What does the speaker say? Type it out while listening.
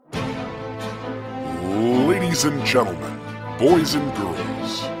Ladies and gentlemen, boys and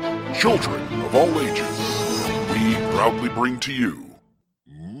girls, children of all ages, we proudly bring to you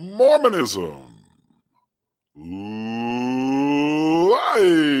Mormonism Live!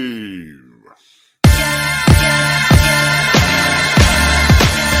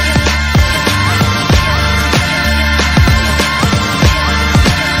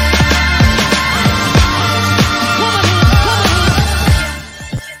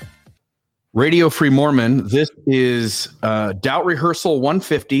 Radio Free Mormon, this is Doubt Rehearsal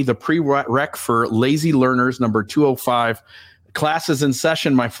 150, the pre-rec for lazy learners, number 205. Class is in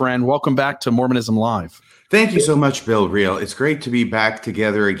session, my friend. Welcome back to Mormonism Live. Thank you so much, Bill Reel. It's great to be back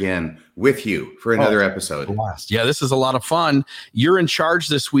together again with you for another episode. Yeah, this is a lot of fun. You're in charge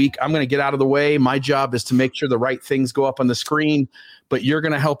this week. I'm going to get out of the way. My job is to make sure the right things go up on the screen, but you're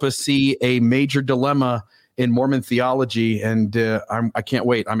going to help us see a major dilemma in Mormon theology, and I can't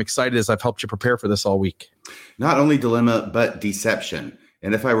wait. I'm excited as I've helped you prepare for this all week. Not only dilemma, but deception.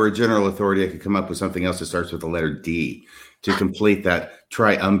 And if I were a general authority, I could come up with something else that starts with the letter D to complete that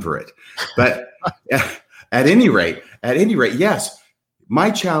triumvirate. But at any rate, yes,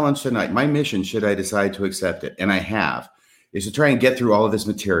 my challenge tonight, my mission, should I decide to accept it, and I have, is to try and get through all of this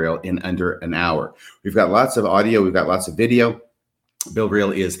material in under an hour. We've got lots of audio. We've got lots of video. Bill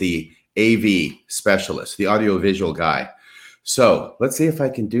Reel is the AV specialist, the audio-visual guy. So let's see if I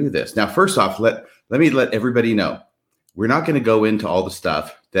can do this. Now, first off, let me let everybody know, we're not going to go into all the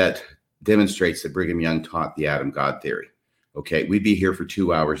stuff that demonstrates that Brigham Young taught the Adam God theory. Okay, we'd be here for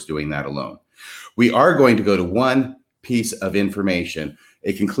 2 hours doing that alone. We are going to go to one piece of information,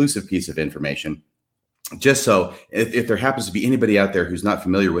 a conclusive piece of information, just so if there happens to be anybody out there who's not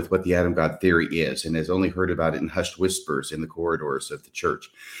familiar with what the Adam God theory is and has only heard about it in hushed whispers in the corridors of the church,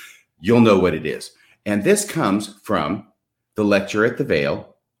 you'll know what it is. And this comes from the lecture at the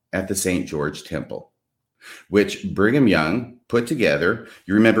Veil at the St. George Temple, which Brigham Young put together.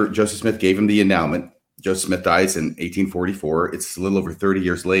 You remember Joseph Smith gave him the endowment. Joseph Smith dies in 1844. It's a little over 30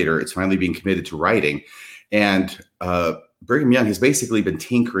 years later. It's finally being committed to writing. And Brigham Young has basically been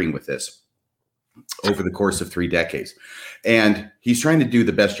tinkering with this over the course of 3 decades. And he's trying to do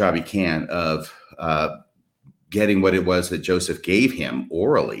the best job he can of getting what it was that Joseph gave him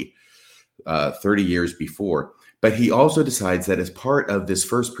orally 30 years before. But he also decides that as part of this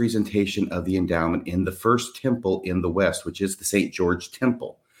first presentation of the endowment in the first temple in the West, which is the St. George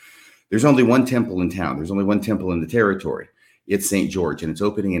Temple, there's only one temple in town. There's only one temple in the territory. It's St. George, and it's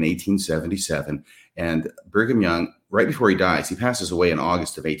opening in 1877. And Brigham Young, right before he dies, he passes away in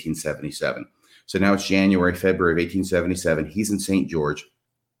August of 1877. So now it's January, February of 1877. He's in St. George,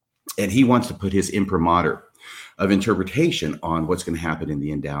 and he wants to put his imprimatur of interpretation on what's going to happen in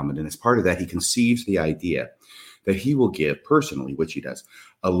the endowment. And as part of that, he conceives the idea that he will give personally, which he does,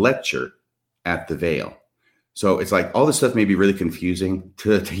 a lecture at the Veil. So it's like all this stuff may be really confusing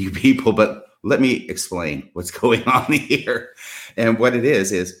to you people, but let me explain what's going on here. And what it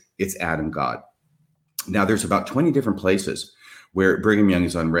is it's Adam God. Now, there's about 20 different places where Brigham Young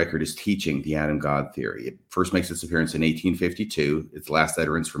is on record as teaching the Adam God theory. It first makes its appearance in 1852. Its last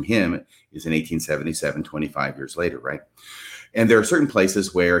utterance from him is in 1877, 25 years later, right? And there are certain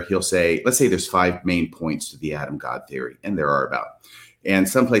places where he'll say, let's say there's 5 main points to the Adam God theory, and there are about. And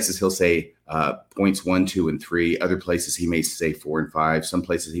some places he'll say points 1, 2, and 3. Other places he may say 4 and 5. Some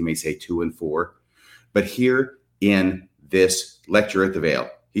places he may say 2 and 4. But here in this lecture at the Veil,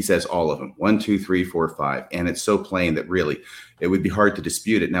 he says all of them, 1, 2, 3, 4, 5. And it's so plain that really it would be hard to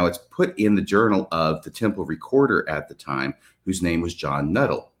dispute it. Now, it's put in the journal of the temple recorder at the time, whose name was John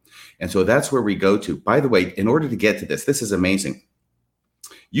Nuttall. And so that's where we go to. By the way, in order to get to this is amazing.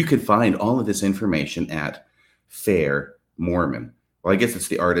 You can find all of this information at Fair Mormon. Well, I guess it's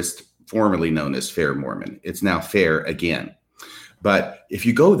the artist formerly known as Fair Mormon. It's now Fair again. But if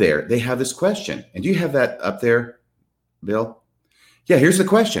you go there, they have this question. And do you have that up there, Bill? Yeah, here's the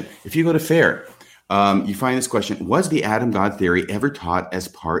question. If you go to Fair, you find this question: was the Adam God theory ever taught as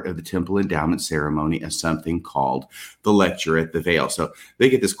part of the temple endowment ceremony as something called the lecture at the Veil? So they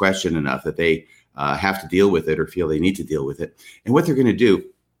get this question enough that they have to deal with it or feel they need to deal with it. And what they're going to do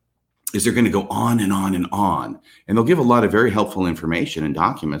is they're going to go on and on and on. And they'll give a lot of very helpful information and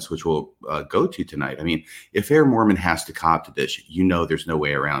documents, which we'll go to tonight. I mean, if Fair Mormon has to cop to this, you know there's no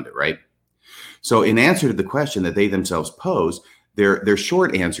way around it, right? So in answer to the question that they themselves pose, their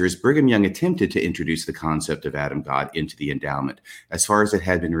short answer is Brigham Young attempted to introduce the concept of Adam God into the endowment as far as it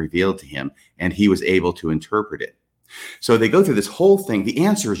had been revealed to him, and he was able to interpret it. So they go through this whole thing. The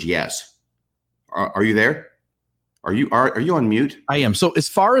answer is yes. Are you there? Are you on mute? I am. So as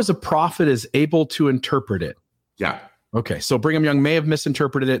far as a prophet is able to interpret it. Yeah. Okay. So Brigham Young may have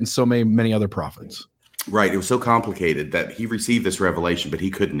misinterpreted it, and so may many other prophets. Right. It was so complicated that he received this revelation, but he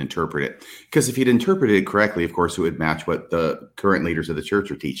couldn't interpret it. Because if he'd interpreted it correctly, of course, it would match what the current leaders of the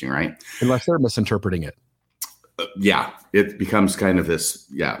church are teaching, right? Unless they're misinterpreting it. Yeah, it becomes kind of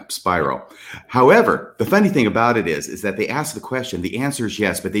this, spiral. However, the funny thing about it is that they ask the question, the answer is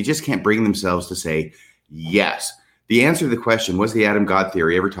yes, but they just can't bring themselves to say yes. The answer to the question, was the Adam God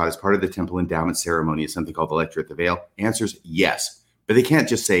theory ever taught as part of the temple endowment ceremony is something called the lecture at the veil? Answer's yes, but they can't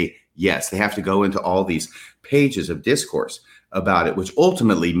just say yes. They have to go into all these pages of discourse about it, which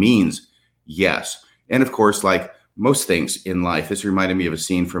ultimately means yes. And of course, like most things in life, this reminded me of a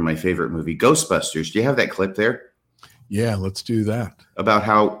scene from my favorite movie, Ghostbusters. Do you have that clip there? Yeah, let's do that. About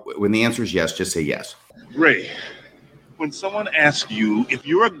how when the answer is yes, just say yes. Ray, when someone asks you if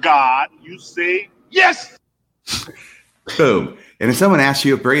you're a god, you say yes. Boom. And if someone asks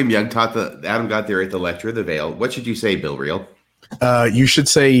you if Brigham Young taught the Adam God theory at the lecture of the veil, what should you say, Bill Reel? You should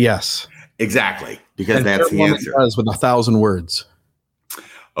say yes. Exactly, because that's the answer. Does with 1,000 words.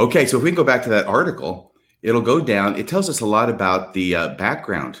 Okay, so if we can go back to that article, it'll go down. It tells us a lot about the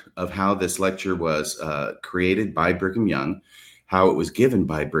background of how this lecture was created by Brigham Young, how it was given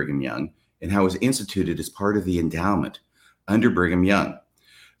by Brigham Young, and how it was instituted as part of the endowment under Brigham Young.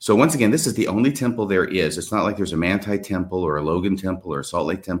 So once again, this is the only temple there is. It's not like there's a Manti temple or a Logan temple or a Salt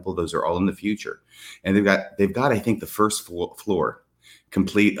Lake temple. Those are all in the future. And they've got I think, the first floor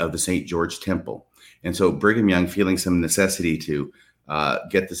complete of the St. George Temple. And so Brigham Young, feeling some necessity to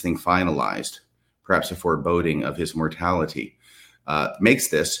get this thing finalized, perhaps a foreboding of his mortality, makes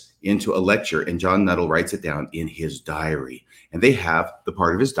this into a lecture, and John Nuttall writes it down in his diary. And they have the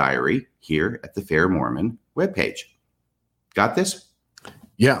part of his diary here at the Fair Mormon webpage. Got this?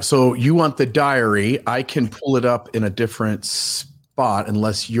 Yeah, so you want the diary. I can pull it up in a different spot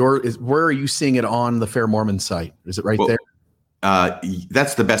unless where are you seeing it on the Fair Mormon site? Is it there?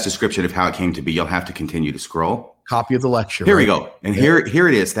 That's the best description of how it came to be. You'll have to continue to scroll. Copy of the lecture. Here we go. And here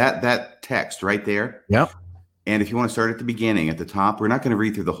it is, that text right there. Yep. And if you want to start at the beginning, at the top, we're not going to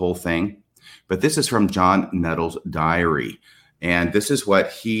read through the whole thing, but this is from John Nuttall's diary. And this is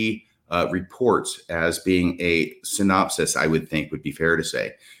what he reports as being a synopsis, I would think would be fair to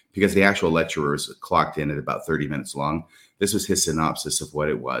say, because the actual lecture was clocked in at about 30 minutes long. This was his synopsis of what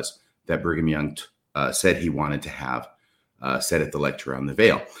it was that Brigham Young said he wanted to have said at the lecture on the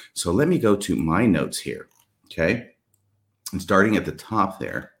veil. So let me go to my notes here, okay? And starting at the top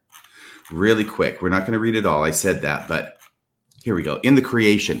there, really quick. We're not going to read it all. I said that, but here we go. In the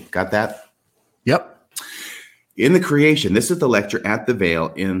creation, got that? Yep. In the creation, this is the lecture at the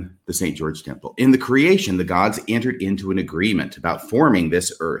veil in the St. George Temple. In the creation, the gods entered into an agreement about forming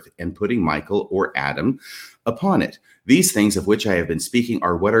this earth and putting Michael or Adam upon it. These things of which I have been speaking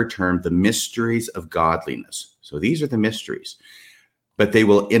are what are termed the mysteries of godliness. So these are the mysteries. But they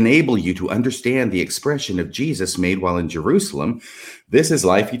will enable you to understand the expression of Jesus made while in Jerusalem. This is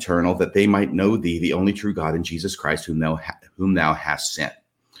life eternal, that they might know thee, the only true God, in Jesus Christ, whom thou hast sent.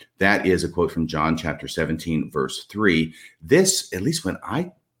 That is a quote from John chapter 17, verse 3. This, at least when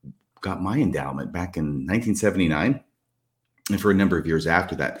I got my endowment back in 1979, and for a number of years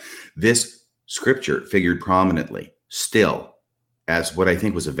after that, this scripture figured prominently still as what I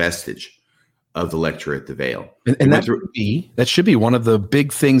think was a vestige of the lecture at the veil. And that should be one of the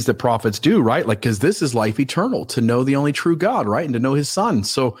big things that prophets do, right? Like, because this is life eternal, to know the only true God, right? And to know his son.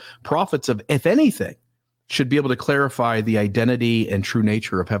 So prophets, if anything, should be able to clarify the identity and true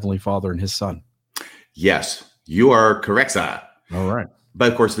nature of Heavenly Father and his son. Yes, you are correct, sir. All right.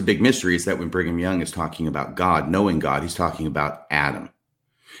 But of course, the big mystery is that when Brigham Young is talking about God, knowing God, he's talking about Adam.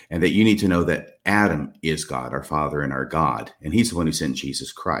 And that you need to know that Adam is God, our Father and our God. And he's the one who sent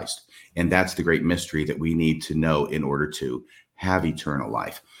Jesus Christ. And that's the great mystery that we need to know in order to have eternal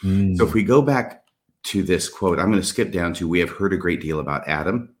life. So if we go back to this quote, I'm going to skip down to, we have heard a great deal about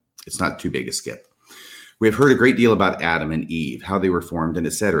Adam. It's not too big a skip. We have heard a great deal about Adam and Eve, how they were formed, and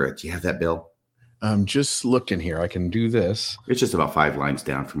etc. Do you have that, Bill? I'm just looking here. I can do this. It's just about 5 lines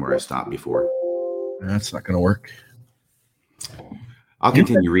down from where I stopped before. That's not going to work. I'll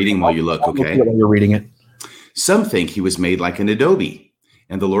continue reading while you look, okay? While you're reading it. Some think he was made like an adobe,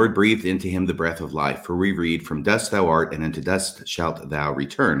 and the Lord breathed into him the breath of life. For we read, from dust thou art, and unto dust shalt thou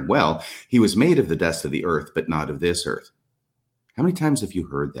return. Well, he was made of the dust of the earth, but not of this earth. How many times have you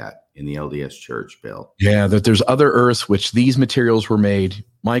heard that in the LDS Church, Bill? Yeah, that there's other earths which these materials were made.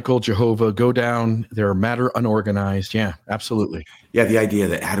 Michael, Jehovah, go down. They're matter unorganized. Yeah, absolutely. Yeah, the idea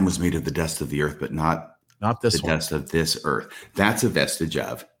that Adam was made of the dust of the earth, but not this one. Dust of this earth. That's a vestige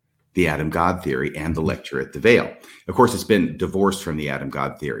of the Adam God theory and the lecture at the veil. Of course, it's been divorced from the Adam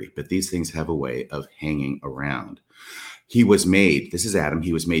God theory, but these things have a way of hanging around. he was made, this is Adam,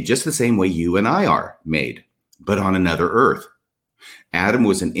 he was made just the same way you and I are made, but on another earth. Adam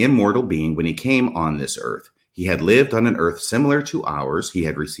was an immortal being when he came on this earth. He had lived on an earth similar to ours. He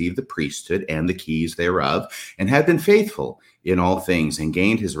had received the priesthood and the keys thereof, and had been faithful in all things, and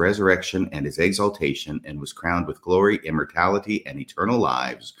gained his resurrection and his exaltation, and was crowned with glory, immortality, and eternal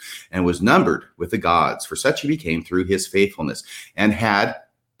lives, and was numbered with the gods. For such he became through his faithfulness, and had,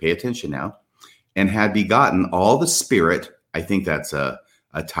 pay attention now, and had begotten all the spirit. I think that's a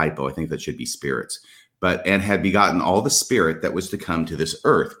typo. I think that should be spirits. And had begotten all the spirit that was to come to this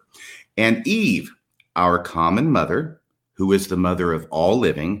earth. And Eve, our common mother, who is the mother of all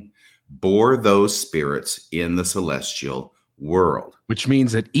living, bore those spirits in the celestial world. Which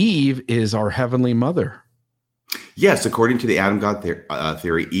means that Eve is our heavenly mother. Yes, according to the Adam God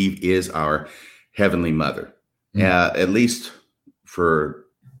theory, Eve is our heavenly mother, at least for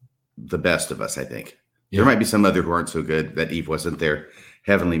the best of us, I think. Yeah. There might be some other who aren't so good that Eve wasn't their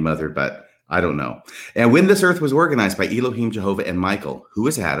heavenly mother, but I don't know. And when this earth was organized by Elohim, Jehovah, and Michael, who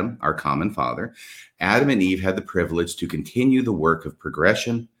is Adam, our common father, Adam and Eve had the privilege to continue the work of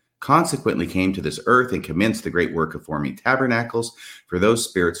progression, consequently came to this earth and commenced the great work of forming tabernacles for those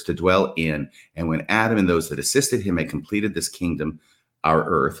spirits to dwell in. And when Adam and those that assisted him had completed this kingdom, our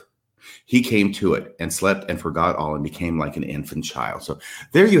earth, he came to it and slept and forgot all and became like an infant child. So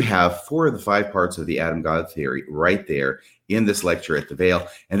there you have 4 of the 5 parts of the Adam God theory right there in this lecture at the Veil.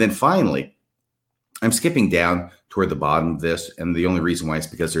 And then finally, I'm skipping down toward the bottom of this. And the only reason why is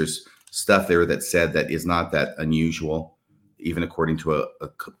because there's stuff there that said that is not that unusual, even according to a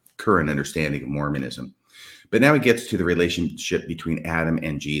current understanding of Mormonism. But now it gets to the relationship between Adam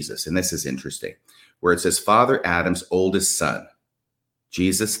and Jesus. And this is interesting, where it says, Father Adam's oldest son,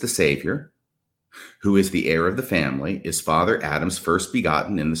 Jesus the Savior, who is the heir of the family, is Father Adam's first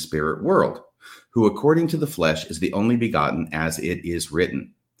begotten in the spirit world, who according to the flesh is the only begotten as it is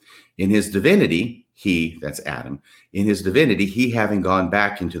written. In his divinity, he, that's Adam, in his divinity, he having gone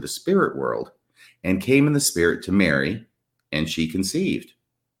back into the spirit world and came in the spirit to Mary, and she conceived.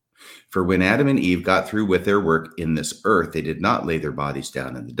 For when Adam and Eve got through with their work in this earth, they did not lay their bodies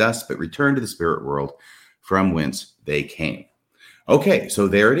down in the dust, but returned to the spirit world from whence they came. Okay, so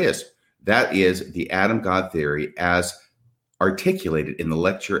there it is. That is the Adam God theory as articulated in the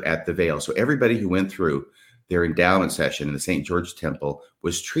lecture at the Veil. So everybody who went through their endowment session in the St. George Temple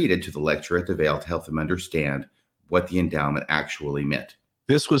was treated to the lecture at the Veil to help them understand what the endowment actually meant.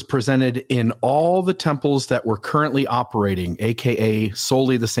 This was presented in all the temples that were currently operating, aka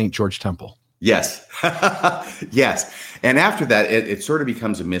solely the St. George Temple. Yes. Yes. And after that, it sort of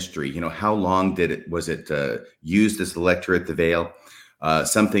becomes a mystery. You know, how long was it used as the lecture at the Veil?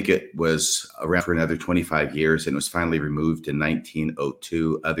 Some think it was around for another 25 years and was finally removed in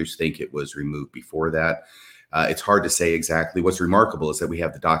 1902. Others think it was removed before that. It's hard to say exactly. What's remarkable is that we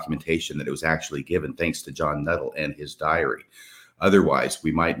have the documentation that it was actually given thanks to John Nuttall and his diary. Otherwise,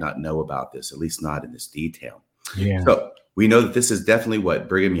 we might not know about this, at least not in this detail. Yeah. So we know that this is definitely what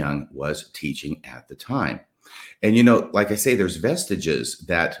Brigham Young was teaching at the time. And, you know, like I say, there's vestiges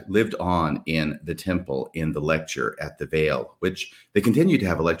that lived on in the temple in the lecture at the Veil, which they continued to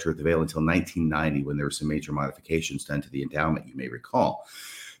have a lecture at the Veil until 1990 when there were some major modifications done to the endowment, you may recall.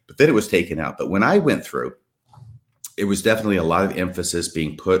 But then it was taken out. But when I went through, it was definitely a lot of emphasis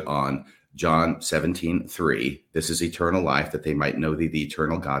being put on John 17:3. This is eternal life, that they might know thee, the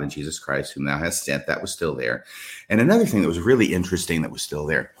eternal God, and Jesus Christ, whom thou hast sent. That was still there. And another thing that was really interesting that was still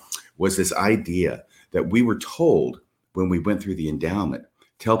there was this idea that we were told when we went through the endowment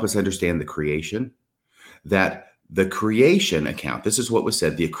to help us understand the creation, that the creation account, this is what was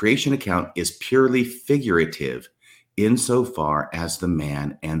said, the creation account is purely figurative insofar as the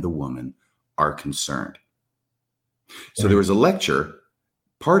man and the woman are concerned. So there was a lecture,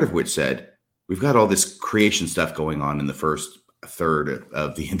 part of which said, we've got all this creation stuff going on in the first third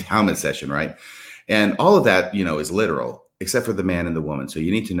of the endowment session, right? And all of that, you know, is literal, except for the man and the woman. So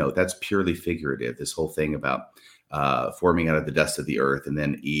you need to know that's purely figurative, this whole thing about forming out of the dust of the earth and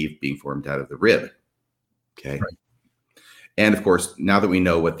then Eve being formed out of the rib. Okay. Right. And of course, now that we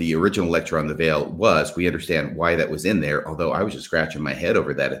know what the original lecture on the Veil was, we understand why that was in there. Although I was just scratching my head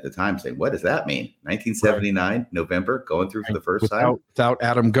over that at the time saying, what does that mean? 1979, right. November, going through for the first time. Without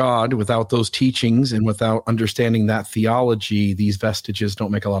Adam God, without those teachings and without understanding that theology, these vestiges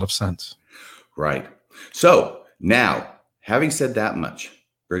don't make a lot of sense. Right. So now, having said that much,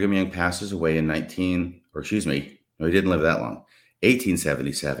 Brigham Young passes away in he didn't live that long,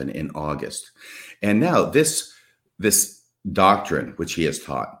 1877 in August. And now this doctrine, which he has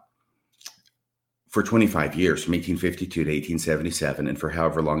taught for 25 years, from 1852 to 1877, and for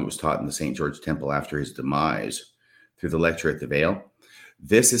however long it was taught in the St. George Temple after his demise through the lecture at the Veil.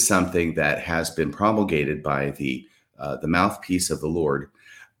 This is something that has been promulgated by the mouthpiece of the Lord.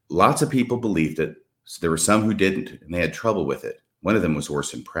 Lots of people believed it. So there were some who didn't, and they had trouble with it. One of them was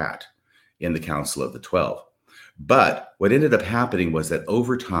Orson Pratt in the Council of the 12. But what ended up happening was that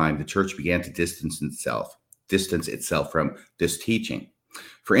over time, the church began to distance itself from this teaching.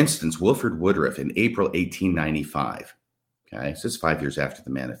 For instance, Wilford Woodruff in April 1895, okay, so this is 5 years after the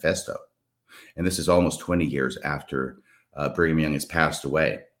manifesto, and this is almost 20 years after Brigham Young has passed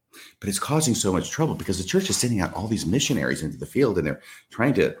away. But it's causing so much trouble because the church is sending out all these missionaries into the field, and they're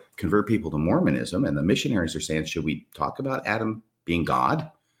trying to convert people to Mormonism, and the missionaries are saying, should we talk about Adam being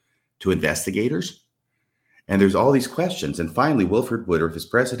God to investigators? And there's all these questions. And finally, Wilford Woodruff, as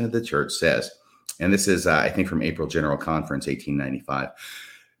president of the church, says, and this is, I think, from April General Conference, 1895,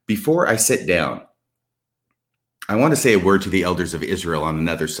 before I sit down, I want to say a word to the elders of Israel on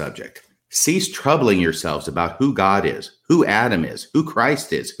another subject. Cease troubling yourselves about who God is, who Adam is, who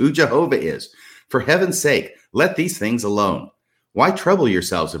Christ is, who Jehovah is. For heaven's sake, let these things alone. Why trouble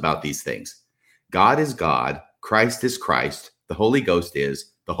yourselves about these things? God is God, Christ is Christ, the Holy Ghost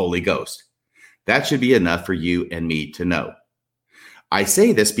is the Holy Ghost. That should be enough for you and me to know. I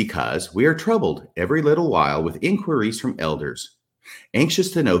say this because we are troubled every little while with inquiries from elders,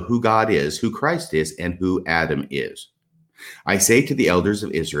 anxious to know who God is, who Christ is, and who Adam is. I say to the elders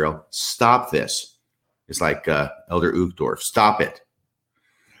of Israel, stop this. It's like Elder Uchtdorf, stop it.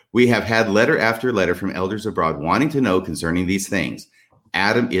 We have had letter after letter from elders abroad wanting to know concerning these things.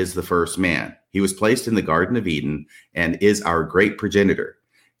 Adam is the first man. He was placed in the Garden of Eden and is our great progenitor.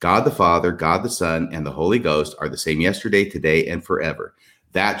 God the Father, God the Son, and the Holy Ghost are the same yesterday, today, and forever.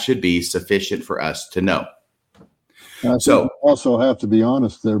 That should be sufficient for us to know. So, also have to be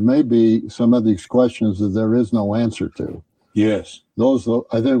honest, there may be some of these questions that there is no answer to. Yes. Those,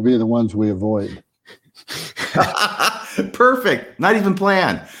 I think, would be the ones we avoid. Perfect. Not even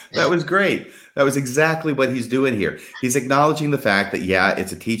planned. That was great. That was exactly what he's doing here. He's acknowledging the fact that, yeah,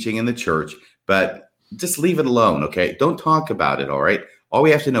 it's a teaching in the church, but just leave it alone, okay? Don't talk about it, all right? All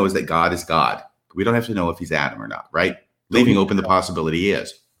we have to know is that God is God. We don't have to know if he's Adam or not, right? Leaving open the possibility he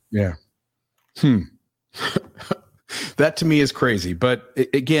is. Yeah. That to me is crazy. But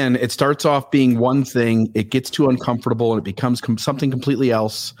again, it starts off being one thing. It gets too uncomfortable and it becomes something completely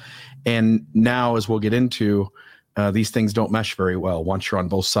else. And now, as we'll get into, these things don't mesh very well once you're on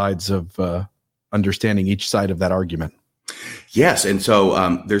both sides of understanding each side of that argument. Yes. And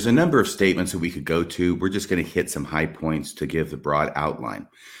so there's a number of statements that we could go to. We're just going to hit some high points to give the broad outline.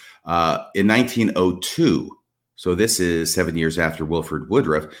 In 1902, so this is 7 years after Wilford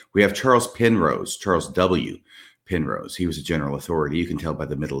Woodruff, we have Charles Penrose, Charles W. Penrose. He was a general authority. You can tell by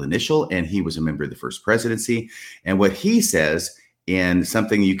the middle initial, and he was a member of the first presidency. And what he says, and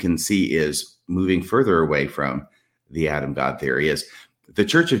something you can see is moving further away from the Adam God theory, is the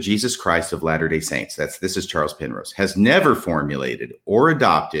Church of Jesus Christ of Latter-day Saints, this is Charles Penrose, has never formulated or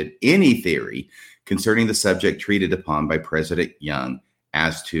adopted any theory concerning the subject treated upon by President Young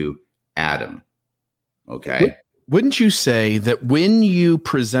as to Adam. Okay. Wouldn't you say that when you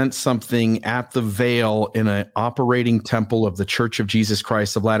present something at the Veil in an operating temple of the Church of Jesus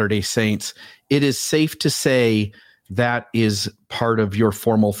Christ of Latter-day Saints, it is safe to say that is part of your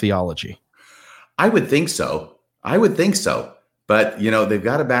formal theology? I would think so. But, they've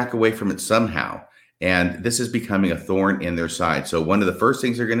got to back away from it somehow. And this is becoming a thorn in their side. So one of the first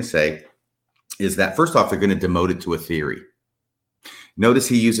things they're going to say is that, first off, they're going to demote it to a theory. Notice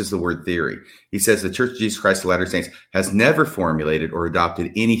he uses the word theory. He says the Church of Jesus Christ of Latter-day Saints has never formulated or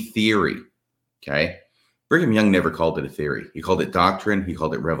adopted any theory. Okay. Brigham Young never called it a theory. He called it doctrine. He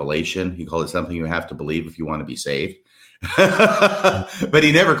called it revelation. He called it something you have to believe if you want to be saved. But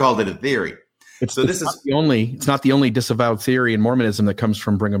he never called it a theory. It's not the only disavowed theory in Mormonism that comes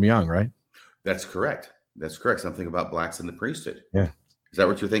from Brigham Young, right? That's correct. Something about blacks in the priesthood. Yeah. Is that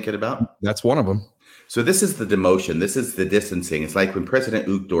what you're thinking about? That's one of them. So this is the demotion. This is the distancing. It's like when President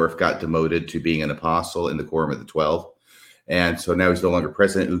Uchtdorf got demoted to being an apostle in the Quorum of the 12. And so now he's no longer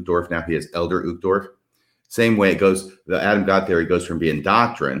President Uchtdorf. Now he is Elder Uchtdorf. Same way it goes. The Adam God theory goes from being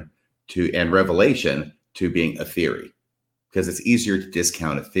doctrine and revelation to being a theory, because it's easier to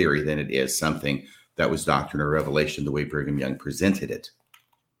discount a theory than it is something that was doctrine or revelation the way Brigham Young presented it.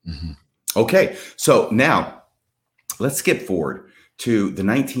 Mm-hmm. Okay, so now let's skip forward to the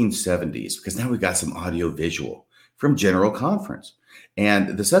 1970s, because now we've got some audio visual from General Conference.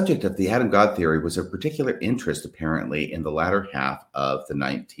 And the subject of the Adam God theory was of particular interest, apparently, in the latter half of the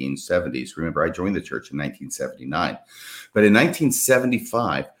 1970s. Remember, I joined the church in 1979. But in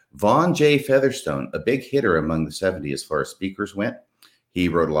 1975, Vaughn J. Featherstone, a big hitter among the 70s as far as speakers went, He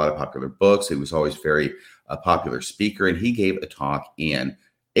wrote a lot of popular books. He was always very popular speaker, and he gave a talk in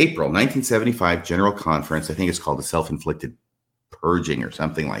April 1975 General Conference. I think it's called the Self-Inflicted Purging or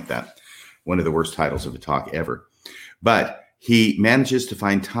something like that. One of the worst titles of a talk ever. But he manages to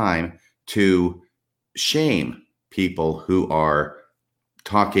find time to shame people who are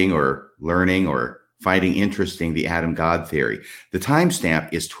talking or learning or finding interesting the Adam God theory. The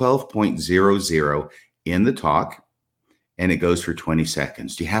timestamp is 12.00 in the talk, and it goes for 20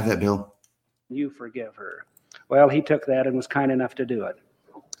 seconds. Do you have that, Bill? You forgive her. Well, he took that and was kind enough to do it.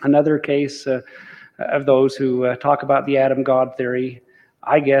 Another case of those who talk about the Adam God theory,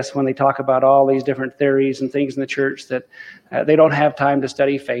 I guess when they talk about all these different theories and things in the church that they don't have time to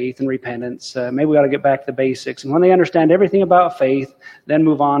study faith and repentance. Maybe we ought to get back to the basics. And when they understand everything about faith, then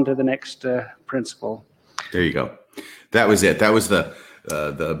move on to the next principle. There you go. That was it. That was the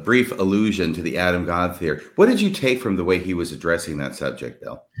brief allusion to the Adam God theory. What did you take from the way he was addressing that subject,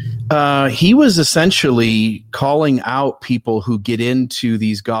 Bill? He was essentially calling out people who get into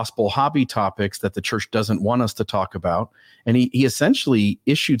these gospel hobby topics that the church doesn't want us to talk about. And he essentially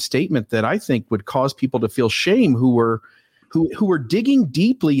issued statement that I think would cause people to feel shame who were digging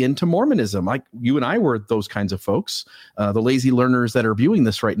deeply into Mormonism. Like you and I were those kinds of folks. The lazy learners that are viewing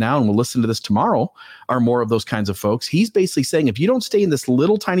this right now and will listen to this tomorrow are more of those kinds of folks. He's basically saying, if you don't stay in this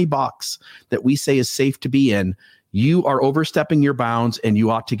little tiny box that we say is safe to be in, you are overstepping your bounds and you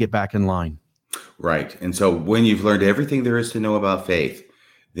ought to get back in line. Right. And so when you've learned everything there is to know about faith,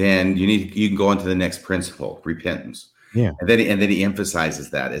 then you can go on to the next principle, repentance. Yeah. And then he emphasizes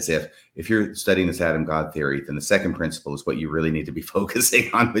that as if you're studying this Adam God theory, then the second principle is what you really need to be focusing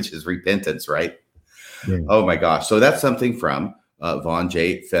on, which is repentance, right? Yeah. Oh my gosh. So that's something from Vaughn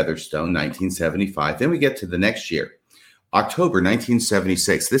J. Featherstone, 1975. Then we get to the next year, October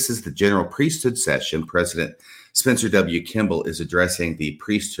 1976. This is the General Priesthood Session. President Spencer W. Kimball is addressing the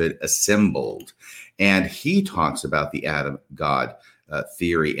priesthood assembled, and he talks about the Adam God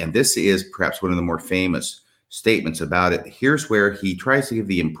theory. And this is perhaps one of the more famous statements about it. Here's where he tries to give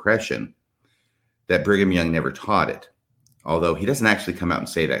the impression that Brigham Young never taught it, although he doesn't actually come out and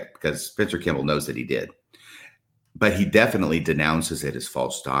say that because Spencer Kimball knows that he did. But he definitely denounces it as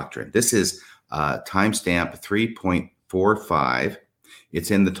false doctrine. This is timestamp 3.45.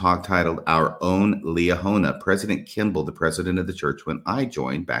 It's in the talk titled Our Own Liahona, President Kimball, the president of the church when I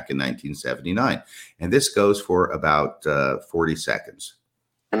joined back in 1979. And this goes for about 40 seconds.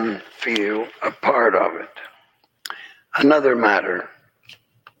 And feel a part of it. Another matter.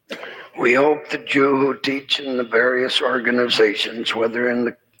 We hope that you who teach in the various organizations, whether in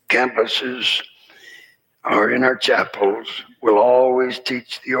the campuses or in our chapels, will always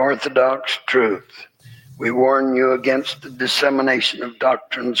teach the orthodox truth. We warn you against the dissemination of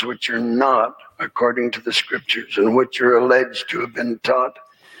doctrines which are not according to the scriptures and which are alleged to have been taught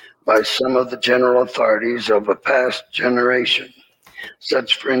by some of the general authorities of a past generation,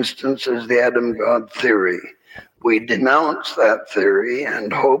 such, for instance, as the Adam God theory. We denounce that theory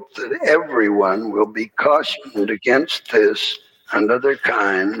and hope that everyone will be cautioned against this and other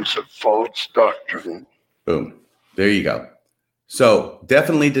kinds of false doctrine. Boom. There you go. So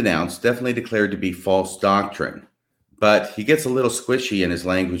definitely denounced, definitely declared to be false doctrine. But he gets a little squishy in his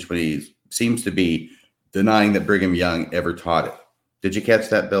language when he seems to be denying that Brigham Young ever taught it. Did you catch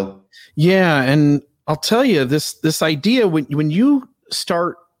that, Bill? Yeah, and I'll tell you, this idea, when you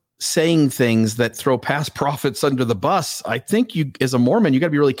start saying things that throw past prophets under the bus, I think you, as a Mormon, you got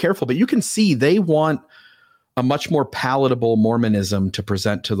to be really careful. But you can see they want a much more palatable Mormonism to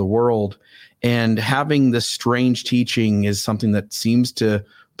present to the world. And having this strange teaching is something that seems to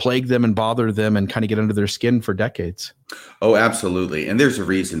plague them and bother them and kind of get under their skin for decades. Oh, absolutely. And there's a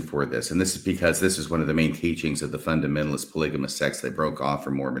reason for this. And this is because this is one of the main teachings of the fundamentalist polygamous sects that broke off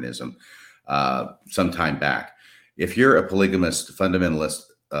from Mormonism some time back. If you're a polygamist fundamentalist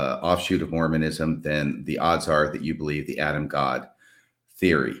offshoot of Mormonism, then the odds are that you believe the Adam God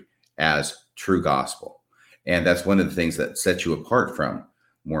theory as true gospel. And that's one of the things that sets you apart from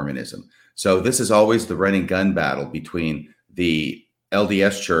Mormonism. So this is always the running gun battle between the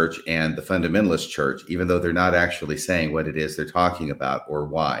LDS church and the fundamentalist church, even though they're not actually saying what it is they're talking about or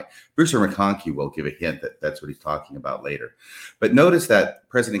why. Bruce McConkie will give a hint that that's what he's talking about later. But notice that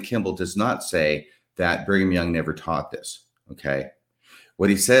President Kimball does not say that Brigham Young never taught this, okay? What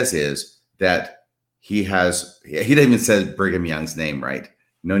he says is that he didn't even say Brigham Young's name, right?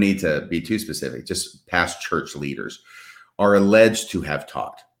 No need to be too specific. Just past church leaders are alleged to have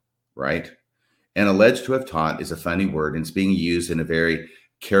taught, right? And alleged to have taught is a funny word, and it's being used in a very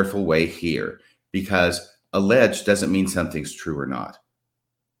careful way here because alleged doesn't mean something's true or not.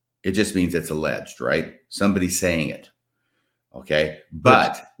 It just means it's alleged, right? Somebody's saying it. Okay.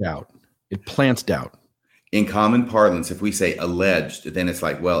 But doubt. It plants doubt. In common parlance, if we say alleged, then it's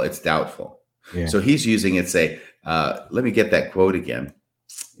like, well, it's doubtful. Yeah. So he's using it, say, let me get that quote again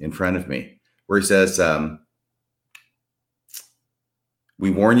in front of me, where he says, we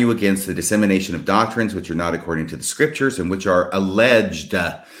warn you against the dissemination of doctrines which are not according to the scriptures and which are alleged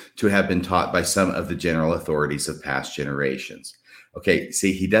to have been taught by some of the general authorities of past generations. Okay,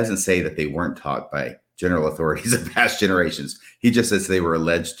 see, he doesn't say that they weren't taught by general authorities of past generations. He just says they were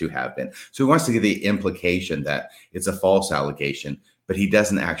alleged to have been. So he wants to give the implication that it's a false allegation, but he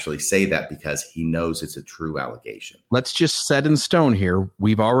doesn't actually say that because he knows it's a true allegation. Let's just set in stone here.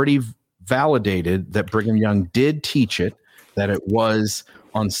 We've already validated that Brigham Young did teach it, that it was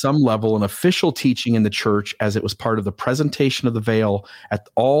on some level an official teaching in the church as it was part of the presentation of the veil at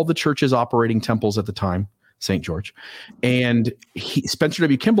all the churches operating temples at the time, St. George. And Spencer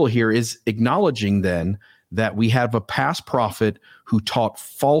W. Kimball here is acknowledging then that we have a past prophet who taught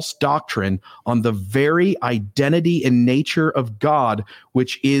false doctrine on the very identity and nature of God,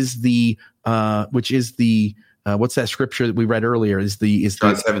 which is the what's that scripture that we read earlier? Is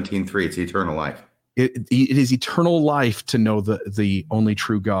John 17:3. It's eternal life. It is eternal life to know the only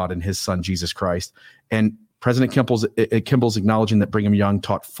true God and his son, Jesus Christ. And President Kimball's acknowledging that Brigham Young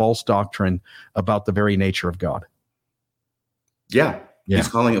taught false doctrine about the very nature of God. Yeah. He's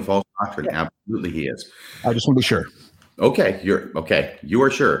calling it false doctrine. Yeah. Absolutely he is. I just want to be sure. Okay. You are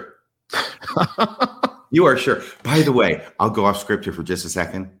sure. You are sure. By the way, I'll go off scripture for just a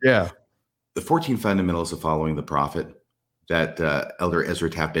second. Yeah. The 14 fundamentals of following the prophet that Elder Ezra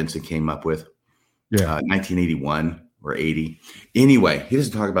Taft Benson came up with. 1981 or 80. Anyway, he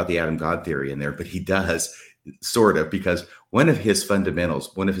doesn't talk about the Adam God theory in there, but he does sort of, because one of his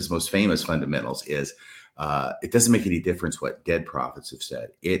most famous fundamentals is it doesn't make any difference what dead prophets have said.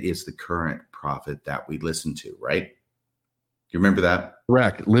 It is the current prophet that we listen to, right? You remember that?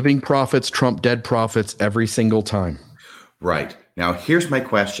 Correct. Living prophets trump dead prophets every single time. Right. Now, here's my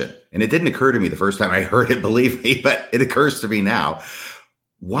question. And it didn't occur to me the first time I heard it, believe me, but it occurs to me now.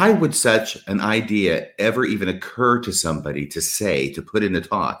 Why would such an idea ever even occur to somebody to put in a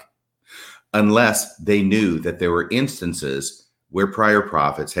talk, unless they knew that there were instances where prior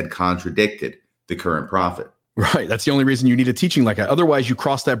prophets had contradicted the current prophet? Right. That's the only reason you need a teaching like that. Otherwise, you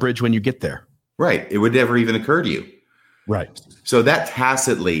cross that bridge when you get there. Right. It would never even occur to you. Right. So that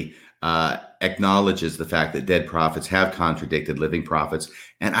tacitly acknowledges the fact that dead prophets have contradicted living prophets.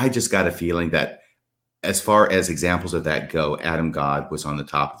 And I just got a feeling that as far as examples of that go, Adam God was on the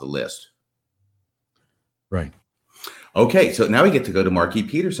top of the list. Right. Okay, so now we get to go to Mark E.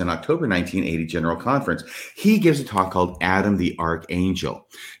 Peterson, October 1980 General Conference. He gives a talk called Adam the Archangel.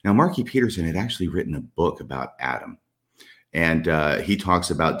 Now, Mark E. Peterson had actually written a book about Adam. And he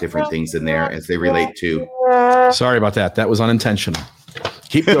talks about different things in there as they relate to... Sorry about that. That was unintentional.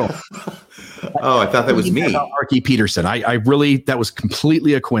 Keep going. Oh, I thought that was me. Mark E. Peterson. I really, that was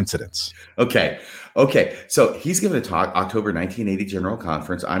completely a coincidence. Okay, so he's given a talk, October 1980 General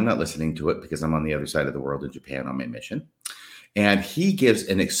Conference. I'm not listening to it because I'm on the other side of the world in Japan on my mission. And he gives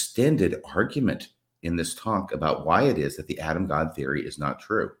an extended argument in this talk about why it is that the Adam God theory is not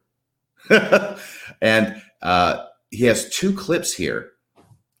true. And he has two clips here.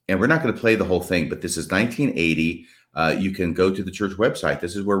 And we're not going to play the whole thing, but this is 1980. You can go to the church website.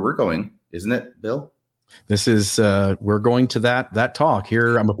 This is where we're going, isn't it, Bill? This is we're going to that talk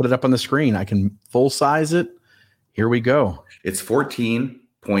here. I'm gonna put it up on the screen. I can full size it. Here we go. It's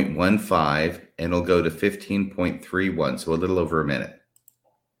 14.15 and it'll go to 15.31, so a little over a minute.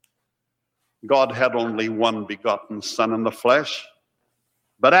 God had only one begotten son in the flesh,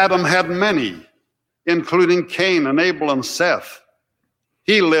 but Adam had many, including Cain and Abel and Seth.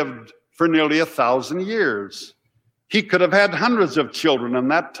 He lived for nearly 1,000 years. He could have had hundreds of children in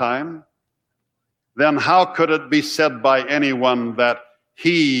that time. Then how could it be said by anyone that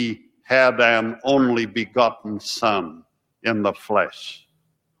he had an only begotten son in the flesh?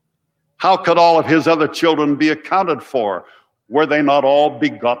 How could all of his other children be accounted for? Were they not all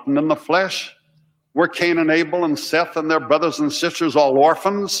begotten in the flesh? Were Cain and Abel and Seth and their brothers and sisters all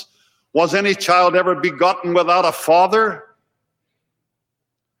orphans? Was any child ever begotten without a father?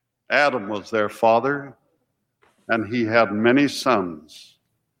 Adam was their father, and he had many sons.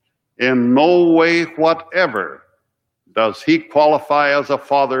 In no way whatever does he qualify as a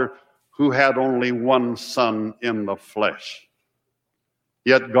father who had only one son in the flesh.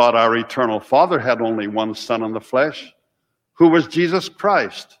 Yet God, our eternal Father, had only one son in the flesh, who was Jesus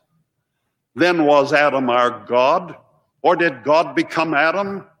Christ. Then was Adam our God, or did God become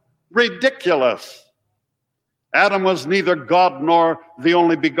Adam? Ridiculous. Adam was neither God nor the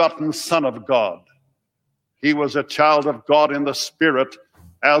only begotten Son of God. He was a child of God in the spirit,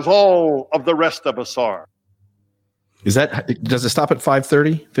 as all of the rest of us are. Does it stop at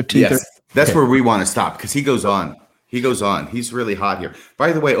 5:30, 15:30? Yes, that's where we want to stop, because he goes on. He's really hot here.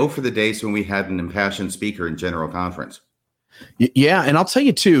 By the way, for the days when we had an impassioned speaker in General Conference. Yeah, and I'll tell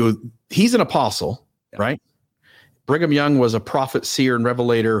you too, he's an apostle, right? Brigham Young was a prophet, seer, and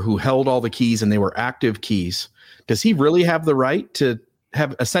revelator who held all the keys, and they were active keys. Does he really have the right to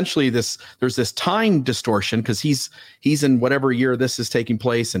have essentially there's this time distortion, because he's in whatever year this is taking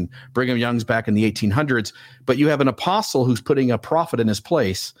place, and Brigham Young's back in the 1800s, but you have an apostle who's putting a prophet in his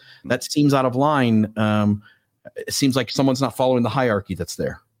place. That seems out of line. It seems like someone's not following the hierarchy that's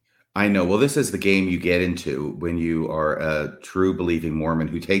there. I know. Well, this is the game you get into when you are a true believing Mormon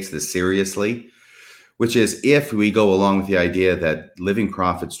who takes this seriously, which is, if we go along with the idea that living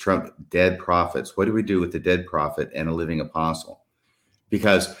prophets trump dead prophets, what do we do with the dead prophet and a living apostle?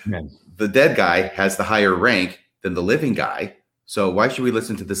 Because the dead guy has the higher rank than the living guy. So why should we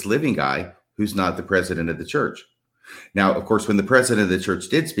listen to this living guy who's not the president of the church? Now, of course, when the president of the church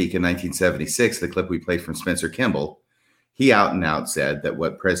did speak in 1976, the clip we played from Spencer Kimball, he out and out said that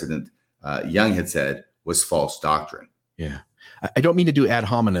what President Young had said was false doctrine. Yeah. I don't mean to do ad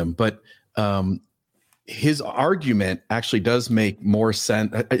hominem, but his argument actually does make more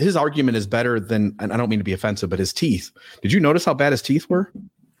sense. His argument is better than, and I don't mean to be offensive, but his teeth. Did you notice how bad his teeth were?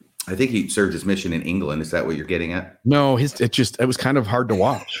 I think he served his mission in England. Is that what you're getting at? No, it was kind of hard to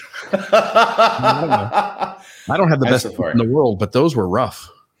watch. I don't have the best teeth in the world, but those were rough.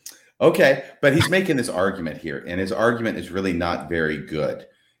 Okay, but he's making this argument here, and his argument is really not very good.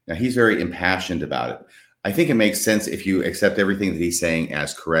 Now, he's very impassioned about it. I think it makes sense if you accept everything that he's saying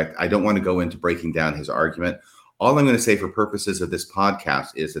as correct. I don't want to go into breaking down his argument. All I'm going to say for purposes of this podcast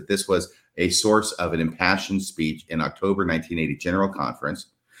is that this was a source of an impassioned speech in October 1980 General Conference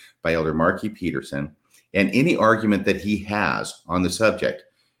by Elder Marky Peterson, and any argument that he has on the subject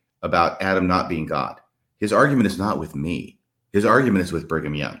about Adam not being God, his argument is not with me. His argument is with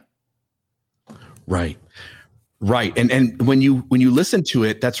Brigham Young. Right. And when you listen to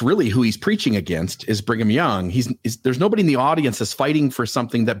it, that's really who he's preaching against is Brigham Young. There's nobody in the audience that's fighting for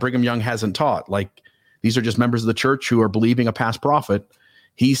something that Brigham Young hasn't taught. Like, these are just members of the church who are believing a past prophet.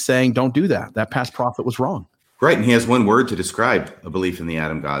 He's saying, don't do that. That past prophet was wrong. Right. And he has one word to describe a belief in the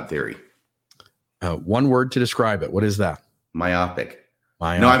Adam God theory. One word to describe it. What is that? Myopic.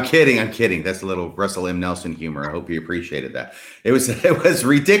 No, I'm kidding. That's a little Russell M. Nelson humor. I hope you appreciated that. It was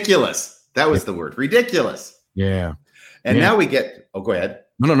ridiculous. That was the word. Ridiculous. Yeah. And now we get, go ahead.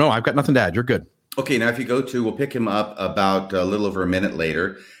 No. I've got nothing to add. You're good. Okay. Now, if you we'll pick him up about a little over a minute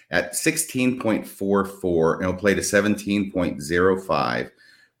later at 16.44, and we'll play to 17.05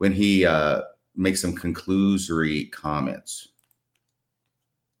 when he makes some conclusory comments.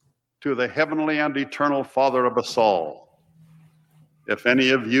 To the heavenly and eternal Father of us all, if any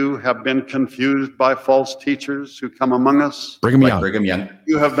of you have been confused by false teachers who come among us, Brigham Young,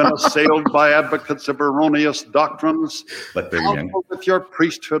 you have been assailed by advocates of erroneous doctrines, counsel with your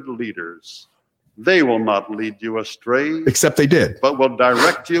priesthood leaders. They will not lead you astray, except they did, but will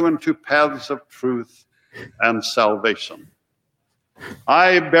direct you into paths of truth and salvation.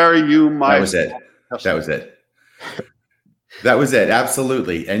 I bear you my. That was it.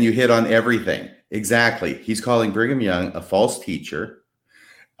 Absolutely. And you hit on everything. Exactly. He's calling Brigham Young a false teacher.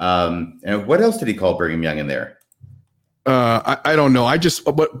 And what else did he call Brigham Young in there? I don't know.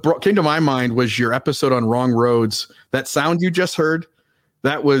 What came to my mind was your episode on Wrong Roads. That sound you just heard,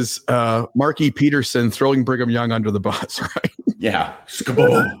 that was Marky Peterson throwing Brigham Young under the bus, right? Yeah.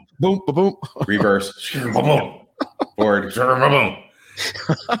 Boom, boom, boom. Reverse. Boom. Forward. Boom.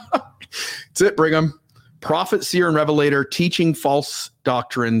 That's it, Brigham. Prophet, seer, and revelator teaching false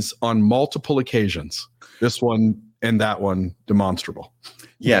doctrines on multiple occasions. This one and that one demonstrable.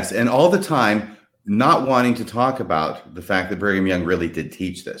 Yes, and all the time not wanting to talk about the fact that Brigham Young really did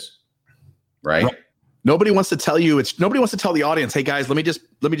teach this, right? Nobody wants to tell the audience, hey guys, let me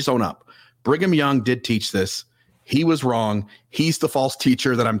just own up. Brigham Young did teach this. He was wrong. He's the false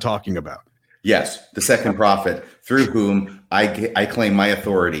teacher that I'm talking about. Yes, the second prophet through whom I claim my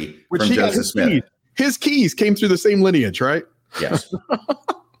authority from Joseph Smith. His keys came through the same lineage, right? Yes.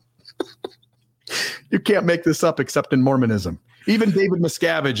 You can't make this up except in Mormonism. Even David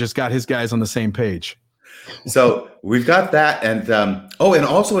Miscavige has got his guys on the same page. So we've got that. And and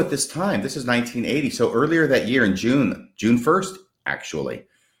also at this time, this is 1980. So earlier that year in June 1st, actually,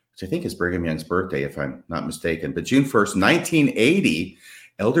 which I think is Brigham Young's birthday, if I'm not mistaken. But June 1st, 1980,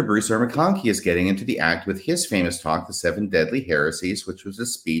 Elder Bruce R. McConkie is getting into the act with his famous talk, The Seven Deadly Heresies, which was a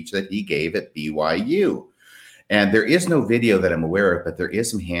speech that he gave at BYU. And there is no video that I'm aware of, but there is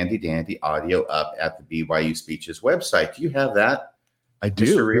some handy dandy audio up at the BYU Speeches website. Do you have that? I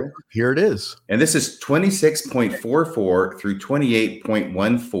do. Here it is. And this is 26.44 through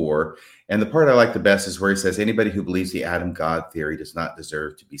 28.14. And the part I like the best is where he says, anybody who believes the Adam God theory does not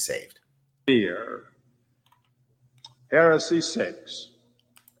deserve to be saved. Here. Heresy 6.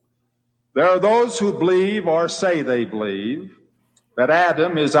 There are those who believe or say they believe that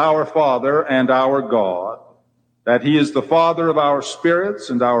Adam is our father and our God, that he is the father of our spirits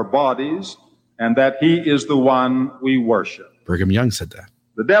and our bodies, and that he is the one we worship. Brigham Young said that.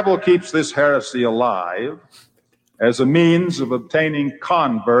 The devil keeps this heresy alive as a means of obtaining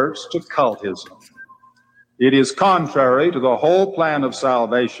converts to cultism. It is contrary to the whole plan of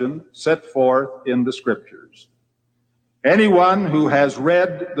salvation set forth in the Scriptures. Anyone who has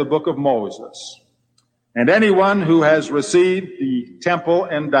read the book of Moses and anyone who has received the temple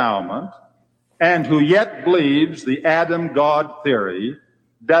endowment and who yet believes the Adam God theory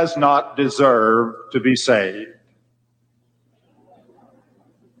does not deserve to be saved.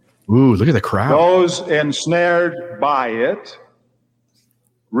 Ooh, look at the crowd. Those ensnared by it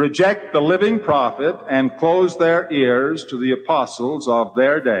reject the living prophet and close their ears to the apostles of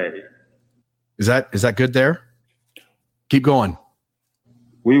their day. Is that good there? Keep going.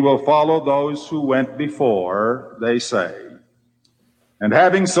 We will follow those who went before, they say. And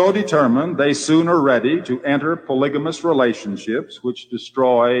having so determined, they soon are ready to enter polygamous relationships which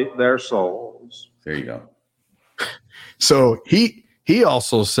destroy their souls. There you go. So he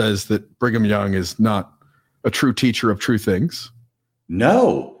also says that Brigham Young is not a true teacher of true things.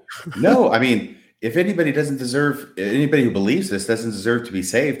 No. I mean, if anybody who believes this doesn't deserve to be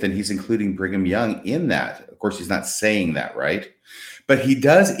saved, then he's including Brigham Young in that. Of course, he's not saying that, right? But he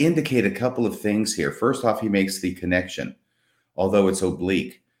does indicate a couple of things here. First off, he makes the connection, although it's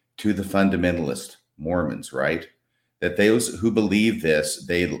oblique, to the fundamentalist Mormons, right? That those who believe this,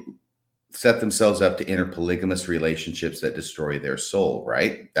 they set themselves up to enter polygamous relationships that destroy their soul,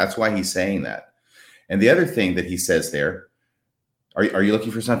 right? That's why he's saying that. And the other thing that he says there, are you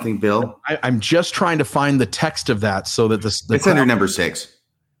looking for something, Bill? I'm just trying to find the text of that so that it's under number 6.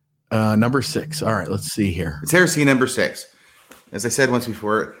 Number 6. All right, let's see here. It's heresy number 6. As I said once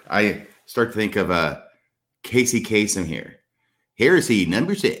before, I start to think of Casey Kasem here. Heresy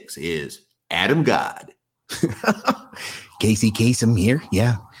number 6 is Adam God. Casey Kasem here,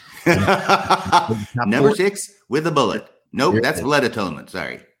 yeah. Number 6 with a bullet. Nope, that's blood atonement.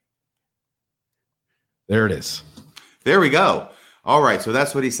 Sorry. There it is. There we go. All right, so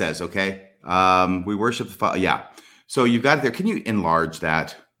that's what he says, okay? We worship the Father. Yeah. So you've got it there. Can you enlarge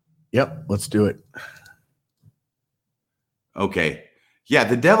that? Yep, let's do it. Okay. Yeah,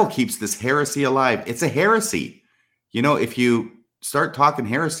 the devil keeps this heresy alive. It's a heresy. You know, if you start talking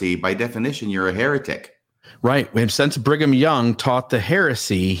heresy, by definition, you're a heretic. Right. And since Brigham Young taught the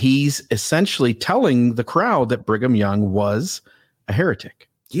heresy, he's essentially telling the crowd that Brigham Young was a heretic.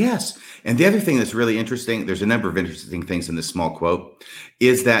 Yes. And the other thing that's really interesting, there's a number of interesting things in this small quote,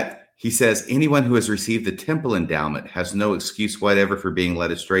 is that he says, anyone who has received the temple endowment has no excuse whatever for being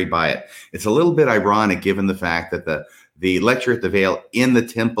led astray by it. It's a little bit ironic given the fact that the lecture at the Veil in the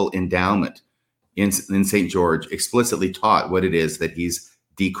temple endowment in St. George explicitly taught what it is that he's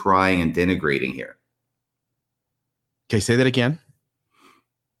decrying and denigrating here. Okay, say that again.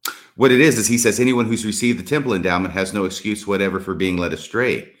 What it is he says anyone who's received the temple endowment has no excuse whatever for being led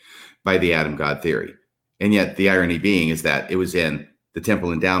astray by the Adam God theory. And yet the irony being is that it was in the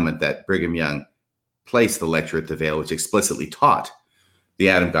temple endowment that Brigham Young placed the lecture at the Veil, which explicitly taught the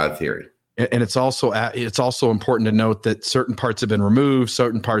Adam God theory. And it's also important to note that certain parts have been removed,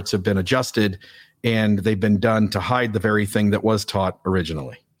 certain parts have been adjusted, and they've been done to hide the very thing that was taught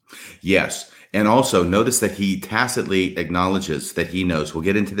originally. Yes. And also notice that he tacitly acknowledges that he knows. We'll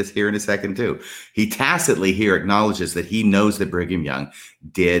get into this here in a second too. He tacitly here acknowledges that he knows that Brigham Young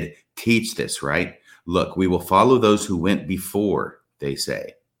did teach this, right? Look, we will follow those who went before, they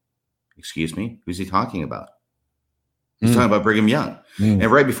say. Excuse me? Who's he talking about? He's talking about Brigham Young. And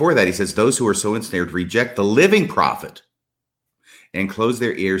right before that, he says, those who are so ensnared reject the living prophet and close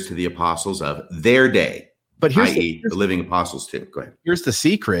their ears to the apostles of their day. But i.e. the living apostles too. Go ahead. Here's the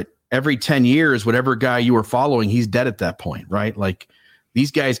secret. Every 10 years, whatever guy you were following, he's dead at that point, right? Like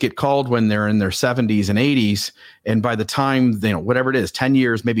these guys get called when they're in their 70s and 80s. And by the time, whatever it is, 10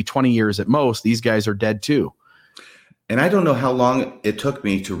 years, maybe 20 years at most, these guys are dead too. And I don't know how long it took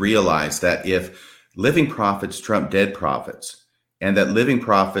me to realize that if living prophets trump dead prophets, and that living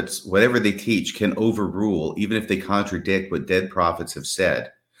prophets, whatever they teach, can overrule, even if they contradict what dead prophets have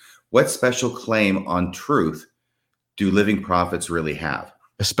said, what special claim on truth do living prophets really have?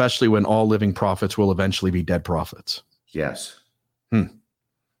 especially when all living prophets will eventually be dead prophets. Yes.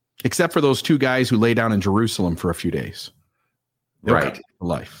 Except for those two guys who lay down in Jerusalem for a few days. They'll Right. come to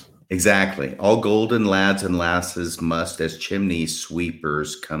life. Exactly. All golden lads and lasses must, as chimney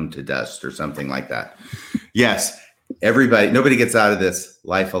sweepers, come to dust, or something like that. Yes. Nobody gets out of this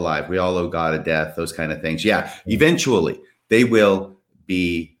life alive. We all owe God a death, those kind of things. Yeah. Eventually, they will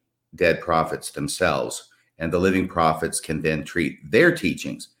be dead prophets themselves, and the living prophets can then treat their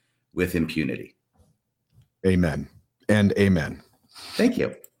teachings with impunity. Amen and amen. Thank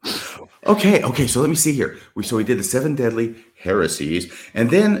you. Okay. So let me see here. We did the 7 deadly heresies, and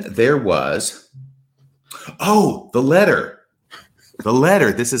then there was, the letter. The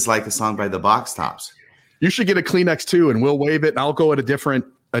letter. This is like a song by the Box Tops. You should get a Kleenex too, and we'll waive it, and I'll go at a different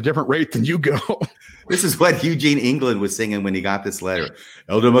rate than you go. This is what Eugene England was singing when he got this letter.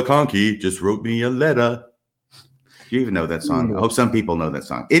 Elder McConkie just wrote me a letter. Do you even know that song? I hope some people know that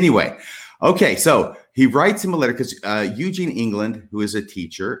song. Anyway, okay, so he writes him a letter because Eugene England, who is a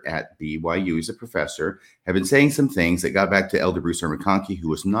teacher at BYU, he's a professor, had been saying some things that got back to Elder Bruce R. McConkie, who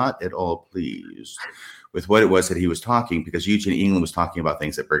was not at all pleased with what it was that he was talking, because Eugene England was talking about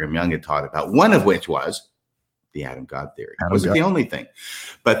things that Brigham Young had taught about, one of which was the Adam God theory. That wasn't the only thing.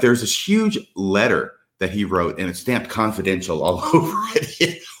 But there's this huge letter that he wrote, and it's stamped confidential all over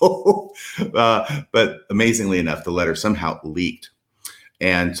it. But amazingly enough, the letter somehow leaked.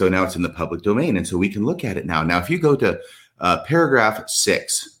 And so now it's in the public domain. And so we can look at it now. Now, if you go to page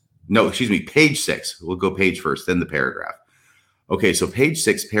 6. We'll go page first, then the paragraph. Okay, so page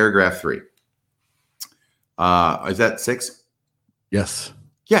 6, paragraph 3. Is that 6? Yes.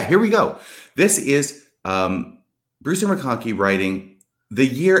 Yeah, here we go. This is Bruce R. McConkie writing the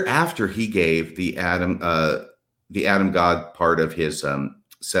year after he gave the Adam God part of his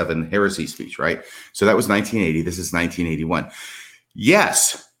 7 heresy speech, right? So that was 1980. This is 1981.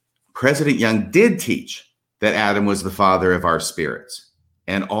 Yes, President Young did teach that Adam was the father of our spirits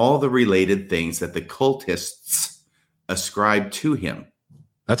and all the related things that the cultists ascribed to him.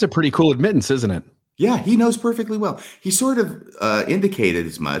 That's a pretty cool admittance, isn't it? Yeah, he knows perfectly well. He sort of indicated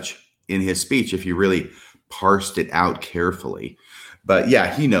as much in his speech if you really parsed it out carefully. But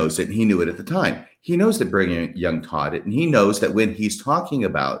yeah, he knows it, and he knew it at the time. He knows that Brigham Young taught it, and he knows that when he's talking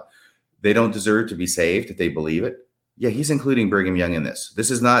about they don't deserve to be saved if they believe it, yeah, he's including Brigham Young in this. This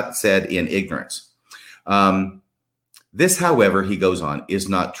is not said in ignorance. This, however, he goes on, is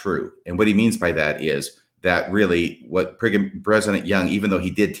not true. And what he means by that is that really what President Young, even though he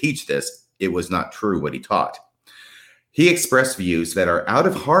did teach this, it was not true what he taught. He expressed views that are out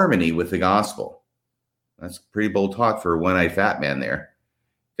of harmony with the gospel. That's pretty bold talk for a one-eyed fat man there.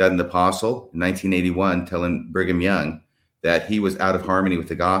 Got an apostle in 1981 telling Brigham Young that he was out of harmony with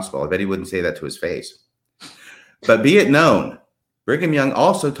the gospel. I bet he wouldn't say that to his face. But be it known, Brigham Young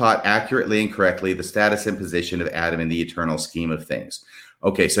also taught accurately and correctly the status and position of Adam in the eternal scheme of things.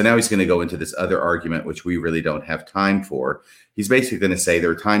 Okay, so now he's going to go into this other argument, which we really don't have time for. He's basically going to say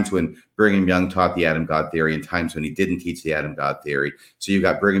there are times when Brigham Young taught the Adam God theory and times when he didn't teach the Adam God theory. So you've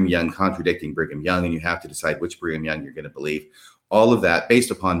got Brigham Young contradicting Brigham Young, and you have to decide which Brigham Young you're going to believe. All of that,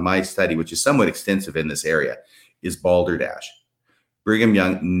 based upon my study, which is somewhat extensive in this area, is balderdash. Brigham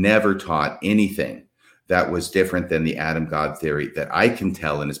Young never taught anything that was different than the Adam God theory that I can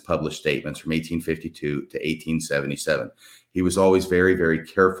tell in his published statements from 1852 to 1877. He was always very, very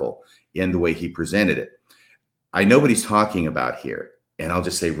careful in the way he presented it. I know what he's talking about here, and I'll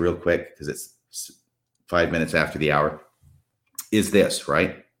just say real quick, because it's 5 minutes after the hour, is this,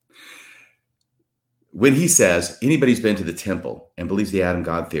 right? When he says anybody's been to the temple and believes the Adam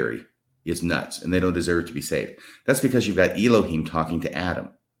God theory is nuts and they don't deserve to be saved, that's because you've got Elohim talking to Adam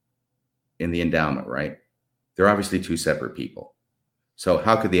in the endowment, right? They're obviously two separate people. So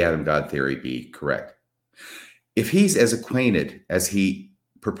how could the Adam God theory be correct? If he's as acquainted as he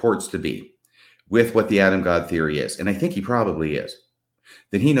purports to be with what the Adam God theory is, and I think he probably is,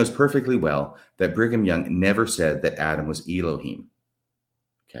 then he knows perfectly well that Brigham Young never said that Adam was Elohim.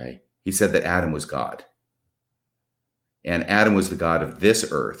 Okay? He said that Adam was God. And Adam was the God of this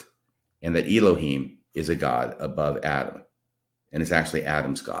earth, and that Elohim is a God above Adam. And it's actually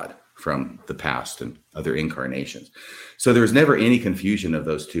Adam's God from the past and other incarnations. So there was never any confusion of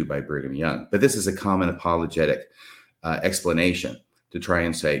those two by Brigham Young. But this is a common apologetic explanation to try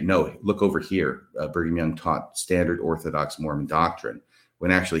and say, no, look over here. Brigham Young taught standard Orthodox Mormon doctrine,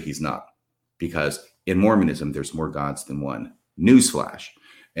 when actually he's not. Because in Mormonism, there's more gods than one. Newsflash.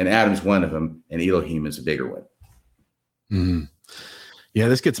 And Adam's one of them, and Elohim is a bigger one. Mm-hmm. Yeah,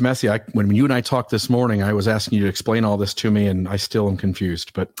 this gets messy. When you and I talked this morning, I was asking you to explain all this to me, and I still am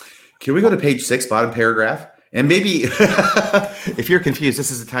confused. But can we go to page 6, bottom paragraph? And maybe if you're confused,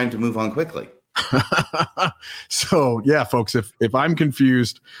 this is the time to move on quickly. So, yeah, folks, if I'm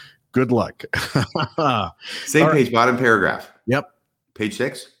confused, good luck. Same page, bottom paragraph. Yep. Page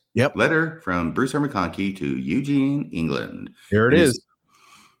 6. Yep. Letter from Bruce R. McConkie to Eugene, England. Here it is.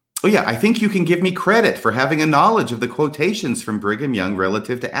 Oh, yeah. I think you can give me credit for having a knowledge of the quotations from Brigham Young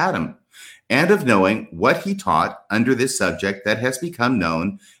relative to Adam, and of knowing what he taught under this subject that has become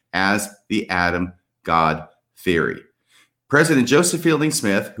known as the Adam God theory. President Joseph Fielding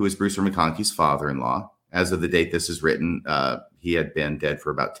Smith, who is Bruce R. McConkie's father-in-law, as of the date this is written, he had been dead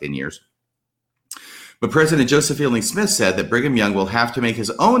for about 10 years. But President Joseph Fielding Smith said that Brigham Young will have to make his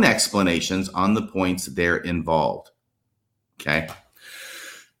own explanations on the points there involved. Okay.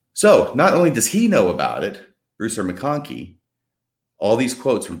 So not only does he know about it, Bruce R. McConkie, all these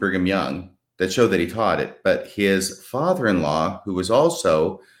quotes from Brigham Young that show that he taught it, but his father-in-law, who was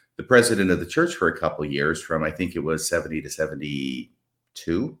also the president of the church for a couple of years, from I think it was 70 to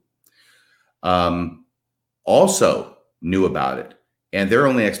 72, also knew about it. And their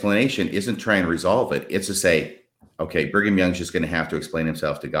only explanation isn't trying to resolve it. It's to say, okay, Brigham Young's just going to have to explain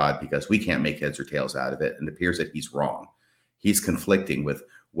himself to God because we can't make heads or tails out of it. And it appears that he's wrong. He's conflicting with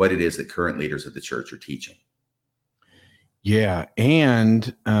what it is that current leaders of the church are teaching. Yeah.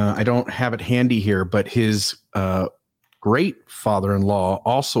 And I don't have it handy here, but his great father-in-law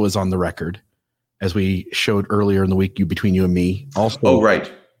also is on the record, as we showed earlier in the week, between you and me. Also, oh,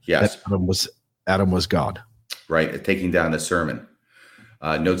 right. Yes. Adam was God. Right. Taking down a sermon.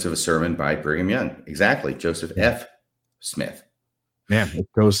 Notes of a sermon by Brigham Young. Exactly. Joseph F. Smith. Man,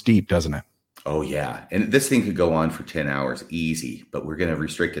 it goes deep, doesn't it? Oh, yeah. And this thing could go on for 10 hours easy, but we're going to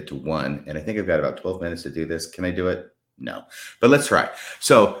restrict it to 1. And I think I've got about 12 minutes to do this. Can I do it? No. But let's try.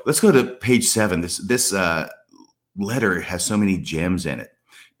 So let's go to page 7. This letter has so many gems in it.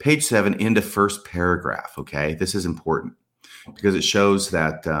 Page 7, into first paragraph. Okay. This is important because it shows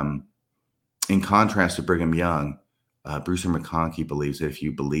that in contrast to Brigham Young, Bruce R. McConkie believes that if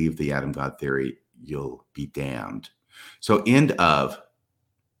you believe the Adam God theory, you'll be damned. So end of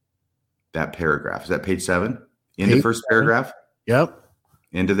that paragraph. Is that page 7? Into first paragraph? Yep.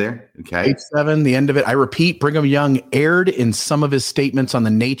 Into there? Okay. Page 7, the end of it. I repeat, Brigham Young erred in some of his statements on the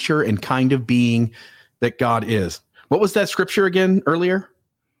nature and kind of being that God is. What was that scripture again earlier?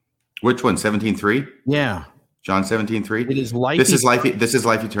 Which one? 17:3? Yeah. John 17:3? It is life. This is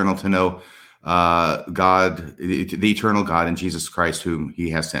life eternal, to know God, the eternal God, and Jesus Christ, whom he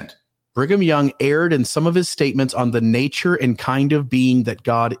has sent. Brigham Young erred in some of his statements on the nature and kind of being that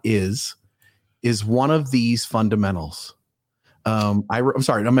God is one of these fundamentals. I'm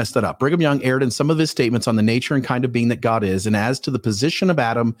sorry, I messed that up. Brigham Young erred in some of his statements on the nature and kind of being that God is, and as to the position of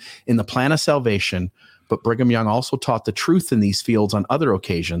Adam in the plan of salvation. But Brigham Young also taught the truth in these fields on other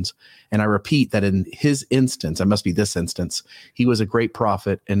occasions. And I repeat that in his instance, I must be this instance, he was a great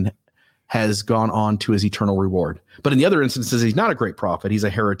prophet and has gone on to his eternal reward. But in the other instances, he's not a great prophet. He's a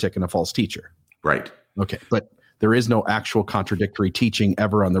heretic and a false teacher. Right. Okay. But there is no actual contradictory teaching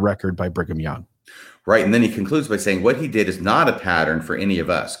ever on the record by Brigham Young. Right. And then he concludes by saying what he did is not a pattern for any of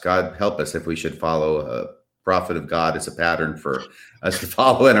us. God help us if we should follow a prophet of God as a pattern for us to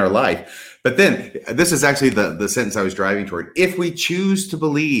follow in our life. But then this is actually the sentence I was driving toward. If we choose to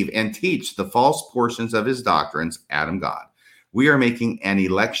believe and teach the false portions of his doctrines, Adam God, we are making an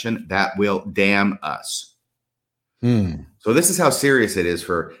election that will damn us. So this is how serious it is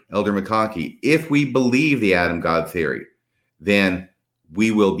for Elder McConkie. If we believe the Adam God theory, then we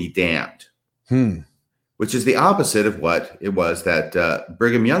will be damned, which is the opposite of what it was that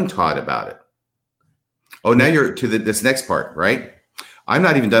Brigham Young taught about it. Oh, now you're to this next part, right? I'm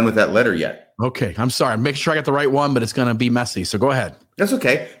not even done with that letter yet. Okay, I'm sorry. I'm making sure I got the right one, but it's going to be messy. So go ahead. That's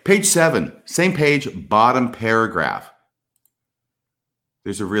okay. Page 7, same page, bottom paragraph.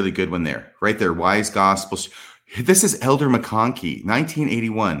 There's a really good one there. Right there, Wise Gospel. This is Elder McConkie,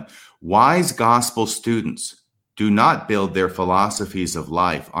 1981. Wise gospel students do not build their philosophies of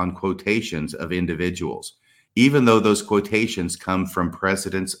life on quotations of individuals, even though those quotations come from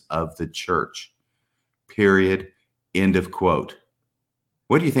presidents of the church. Period. End of quote.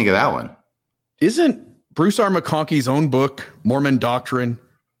 What do you think of that one? Isn't Bruce R. McConkie's own book, Mormon Doctrine,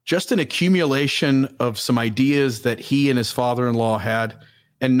 just an accumulation of some ideas that he and his father-in-law had,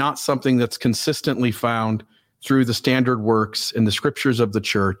 and not something that's consistently found through the standard works and the scriptures of the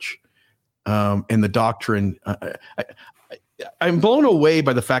church and the doctrine? I'm blown away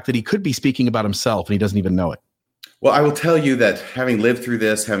by the fact that he could be speaking about himself and he doesn't even know it. Well, I will tell you that having lived through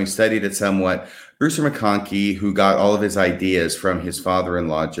this, having studied it somewhat, Bruce R. McConkie, who got all of his ideas from his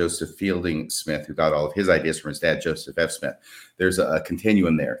father-in-law, Joseph Fielding Smith, who got all of his ideas from his dad, Joseph F. Smith. There's a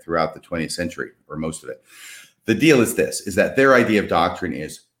continuum there throughout the 20th century, or most of it. The deal is this, is that their idea of doctrine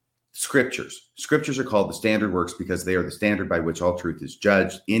is scriptures. Scriptures are called the standard works because they are the standard by which all truth is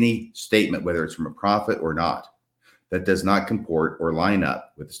judged. Any statement, whether it's from a prophet or not, that does not comport or line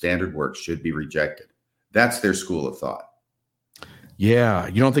up with the standard works should be rejected. That's their school of thought. Yeah.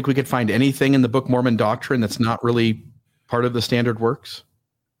 You don't think we could find anything in the Book of Mormon doctrine that's not really part of the standard works?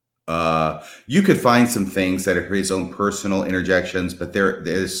 You could find some things that are his own personal interjections, but there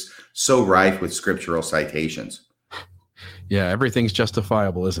is so rife with scriptural citations. Yeah, everything's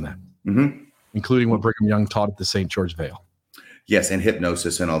justifiable, isn't it? Mm-hmm. Including what Brigham Young taught at the St. George Vale. Yes, and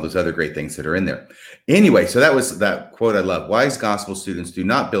hypnosis and all those other great things that are in there. Anyway, so that was that quote I love. Wise gospel students do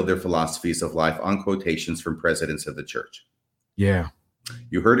not build their philosophies of life on quotations from presidents of the church. Yeah.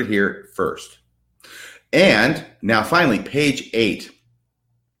 You heard it here first. And now finally, page 8.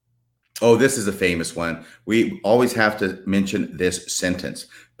 Oh, this is a famous one. We always have to mention this sentence.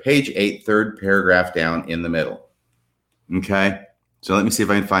 Page 8, third paragraph down in the middle. Okay. So let me see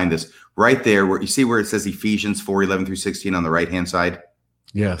if I can find this. Right there, where you see where it says Ephesians 4:11-16 on the right-hand side?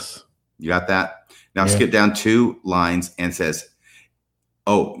 Yes. You got that? Now skip down 2 lines and says,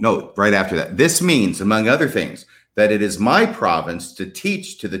 oh, no, right after that. This means, among other things, that it is my province to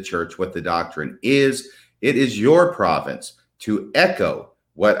teach to the church what the doctrine is. It is your province to echo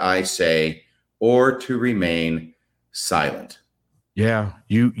what I say or to remain silent. Yeah.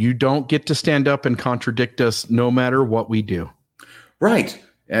 You don't get to stand up and contradict us no matter what we do. Right.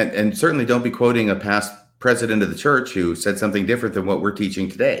 And certainly don't be quoting a past president of the church who said something different than what we're teaching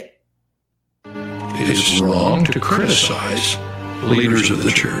today. It is wrong to criticize leaders of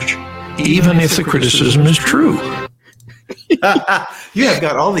the church, even if the criticism is true. You have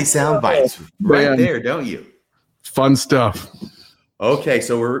got all these sound bites right there, don't you? Fun stuff. Okay,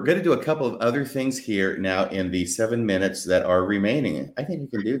 so we're going to do a couple of other things here now in the 7 minutes that are remaining. I think you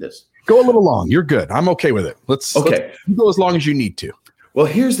can do this. Go a little long. You're good. I'm okay with it. Let's go as long as you need to. Well,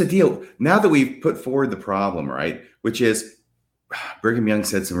 here's the deal. Now that we've put forward the problem, right, which is Brigham Young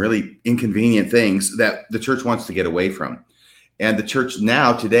said some really inconvenient things that the church wants to get away from. And the church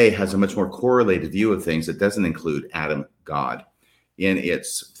now today has a much more correlated view of things that doesn't include Adam, God, in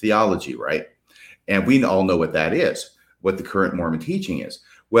its theology, right? And we all know what that is, what the current Mormon teaching is.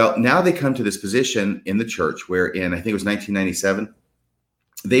 Well, now they come to this position in the church where in, I think it was 1997,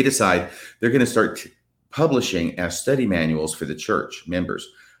 they decide they're going to start publishing as study manuals for the church members,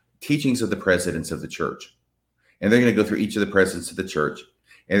 teachings of the presidents of the church. And they're going to go through each of the presidents of the church,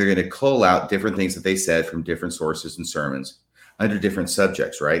 and they're going to cull out different things that they said from different sources and sermons under different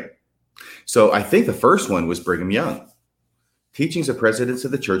subjects, right? So I think the first one was Brigham Young. Teachings of Presidents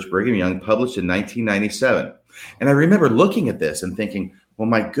of the Church, Brigham Young, published in 1997. And I remember looking at this and thinking, well,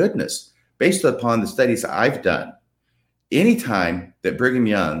 my goodness, based upon the studies I've done, anytime that Brigham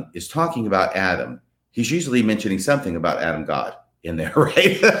Young is talking about Adam, he's usually mentioning something about Adam God in there,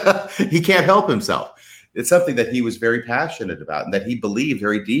 right? He can't help himself. It's something that he was very passionate about and that he believed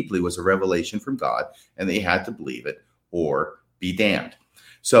very deeply was a revelation from God, and that he had to believe it or be damned.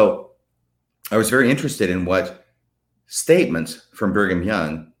 So I was very interested in what statements from Brigham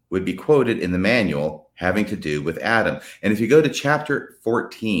Young would be quoted in the manual having to do with Adam. And if you go to chapter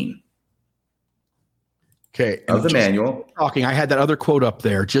 14 of the manual. I had that other quote up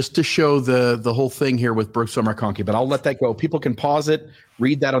there just to show the whole thing here with Bruce McConkie, but I'll let that go. People can pause it,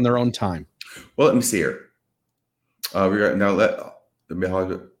 read that on their own time. Well, let me see here.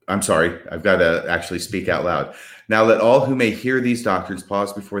 I'm sorry. I've got to actually speak out loud. Now let all who may hear these doctrines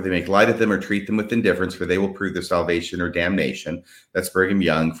pause before they make light of them or treat them with indifference, for they will prove their salvation or damnation. That's Brigham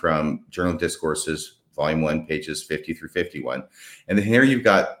Young from Journal of Discourses, Volume 1, pages 50 through 51. And then here you've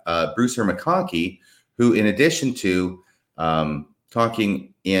got Bruce McConkie, who, in addition to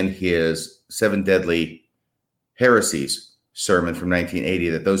talking in his 7 Deadly Heresies sermon from 1980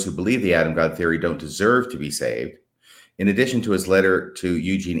 that those who believe the Adam God theory don't deserve to be saved, in addition to his letter to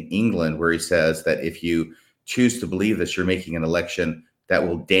Eugene England, where he says that if you choose to believe this, you're making an election that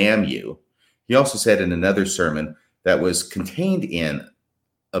will damn you. He also said in another sermon that was contained in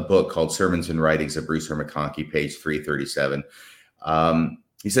a book called Sermons and Writings of Bruce McConkie, page 337.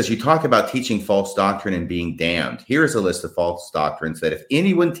 He says, you talk about teaching false doctrine and being damned. Here is a list of false doctrines that if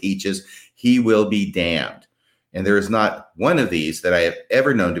anyone teaches, he will be damned. And there is not one of these that I have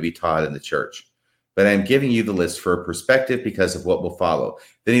ever known to be taught in the church. But I'm giving you the list for a perspective because of what will follow.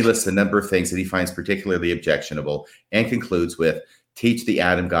 Then he lists a number of things that he finds particularly objectionable and concludes with, teach the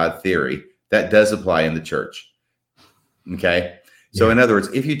Adam God theory. That does apply in the church. Okay? So in other words,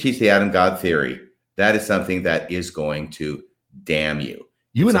 if you teach the Adam God theory, that is something that is going to damn you.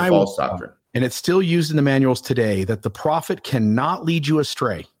 It's a false doctrine. And it's still used in the manuals today that the prophet cannot lead you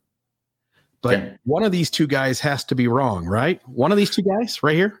astray. But Okay. one of these two guys has to be wrong, right? One of these two guys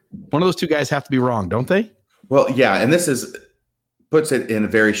right here, one of those two guys have to be wrong, don't they? Well, yeah, and this puts it in a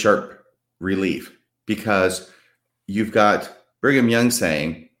very sharp relief, because you've got Brigham Young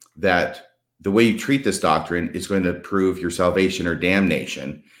saying that the way you treat this doctrine is going to prove your salvation or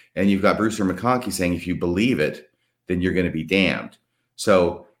damnation. And you've got Bruce R. McConkie saying if you believe it, then you're going to be damned.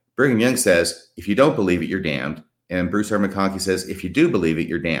 So Brigham Young says, if you don't believe it, you're damned. And Bruce R. McConkie says, if you do believe it,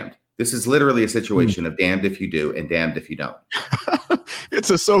 you're damned. This is literally a situation of damned if you do and damned if you don't.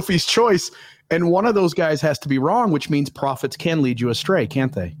 It's a Sophie's choice. And one of those guys has to be wrong, which means prophets can lead you astray,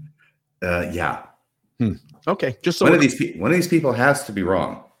 can't they? Yeah. Okay. Just so one of these people has to be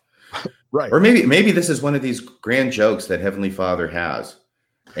wrong. Right. Or maybe this is one of these grand jokes that Heavenly Father has,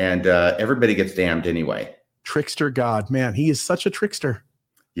 and everybody gets damned anyway. Trickster God, man, he is such a trickster.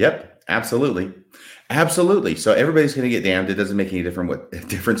 Yep, absolutely. Absolutely. So everybody's going to get damned. It doesn't make any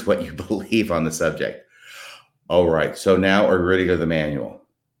difference what you believe on the subject. All right. So now are we ready to go to the manual?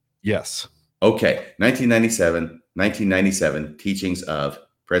 Yes. Okay. 1997, Teachings of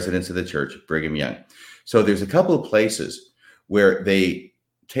Presidents of the Church, Brigham Young. So there's a couple of places where they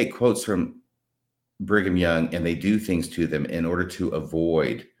take quotes from Brigham Young and they do things to them in order to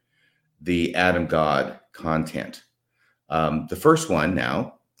avoid the Adam God content. The first one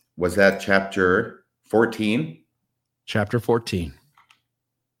now was that chapter 14. Chapter 14.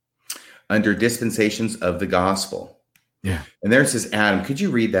 Under dispensations of the gospel. Yeah. And there it says, Adam, could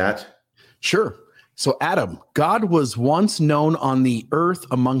you read that? Sure. So Adam, God was once known on the earth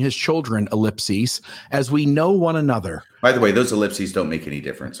among his children, ellipses, as we know one another. By the way, those ellipses don't make any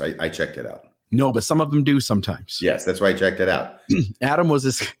difference. I checked it out. No, but some of them do sometimes. Yes, that's why I checked it out. Adam was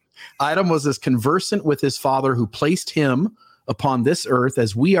as conversant with his father who placed him upon this earth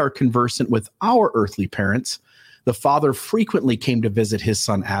as we are conversant with our earthly parents. The father frequently came to visit his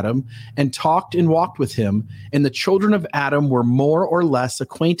son Adam and talked and walked with him, and the children of Adam were more or less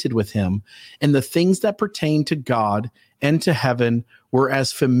acquainted with him, and the things that pertain to God and to heaven were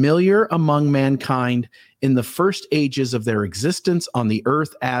as familiar among mankind in the first ages of their existence on the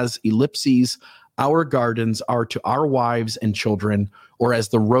earth as ellipses, our gardens are to our wives and children, or as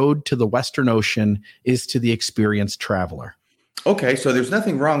the road to the Western Ocean is to the experienced traveler. Okay, so there's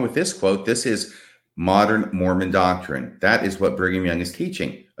nothing wrong with this quote. This is modern Mormon doctrine. That is what Brigham Young is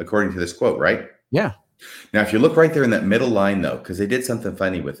teaching, according to this quote, right? Yeah. Now, if you look right there in that middle line, though, because they did something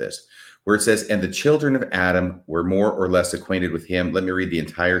funny with this, where it says, and the children of Adam were more or less acquainted with him. Let me read the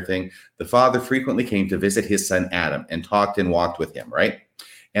entire thing. The father frequently came to visit his son Adam and talked and walked with him, right?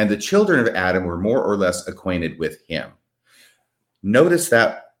 And the children of Adam were more or less acquainted with him. Notice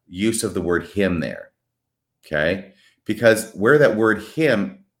that use of the word him there, okay? Because where that word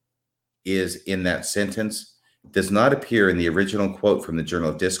him is in that sentence does not appear in the original quote from the Journal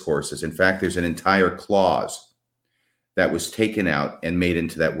of Discourses. In fact, there's an entire clause that was taken out and made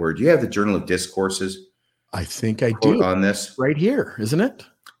into that word. Do you have the Journal of Discourses? I think I do. On this? Right here, isn't it?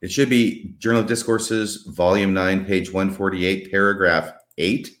 It should be Journal of Discourses, Volume 9, page 148, paragraph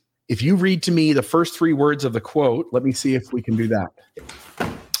 8. If you read to me the first three words of the quote, let me see if we can do that.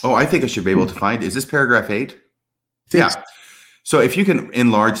 Oh, I think I should be able to find. Is this paragraph 8? Yeah. So if you can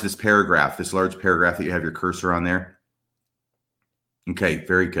enlarge this paragraph, this large paragraph that you have your cursor on there. Okay,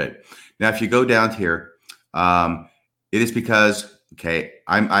 very good. Now, if you go down here, it is because, okay,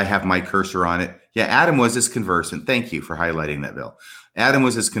 I have my cursor on it. Yeah, Adam was as conversant. Thank you for highlighting that, Bill. Adam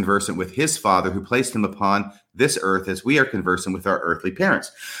was as conversant with his father who placed him upon this earth as we are conversant with our earthly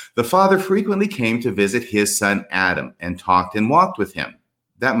parents. The father frequently came to visit his son Adam and talked and walked with him.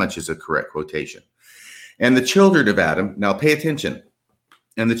 That much is a correct quotation. And the children of Adam, now pay attention,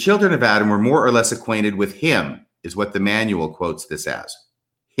 and the children of Adam were more or less acquainted with him, is what the manual quotes this as,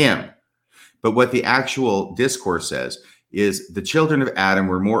 him. But what the actual discourse says is the children of Adam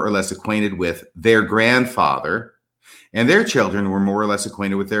were more or less acquainted with their grandfather, and their children were more or less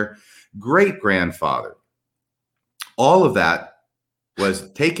acquainted with their great-grandfather. All of that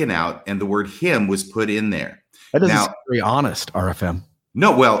was taken out, and the word him was put in there. That doesn't sound very honest, RFM.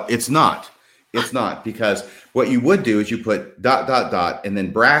 No, well, it's not. It's not, because what you would do is you put ... and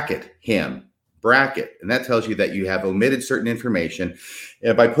then bracket him, bracket. And that tells you that you have omitted certain information.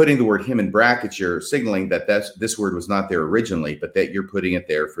 And by putting the word him in brackets, you're signaling that this word was not there originally, but that you're putting it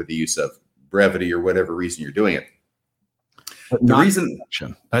there for the use of brevity or whatever reason you're doing it. The reason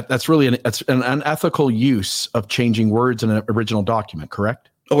that's really an unethical use of changing words in an original document, correct?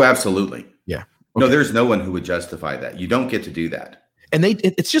 Oh, absolutely. Yeah. Okay. No, there's no one who would justify that. You don't get to do that. And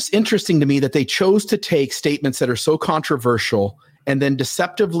it's just interesting to me that they chose to take statements that are so controversial and then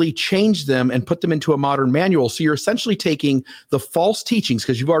deceptively change them and put them into a modern manual. So you're essentially taking the false teachings,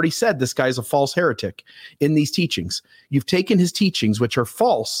 because you've already said this guy's a false heretic in these teachings. You've taken his teachings, which are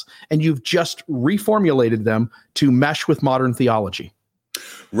false, and you've just reformulated them to mesh with modern theology.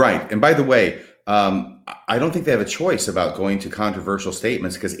 Right. And by the way, I don't think they have a choice about going to controversial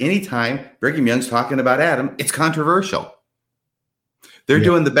statements, because anytime Brigham Young's talking about Adam, it's controversial. They're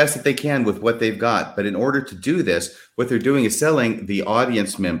doing the best that they can with what they've got. But in order to do this, what they're doing is selling the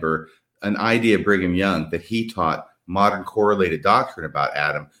audience member an idea of Brigham Young that he taught modern correlated doctrine about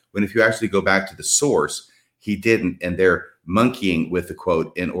Adam, when if you actually go back to the source, he didn't. And they're monkeying with the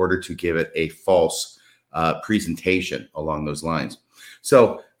quote in order to give it a false presentation along those lines.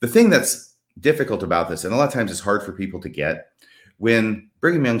 So the thing that's difficult about this, and a lot of times it's hard for people to get, when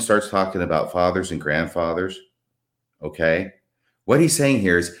Brigham Young starts talking about fathers and grandfathers, okay, what he's saying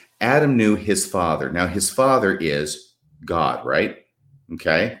here is Adam knew his father. Now, his father is God, right?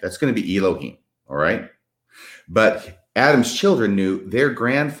 Okay, that's going to be Elohim, all right? But Adam's children knew their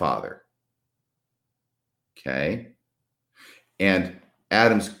grandfather, okay? And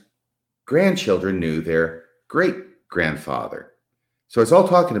Adam's grandchildren knew their great-grandfather. So it's all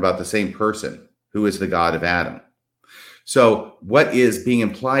talking about the same person, who is the God of Adam. So what is being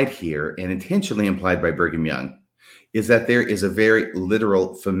implied here, and intentionally implied by Brigham Young, is that there is a very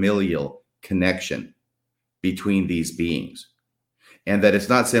literal familial connection between these beings. And that it's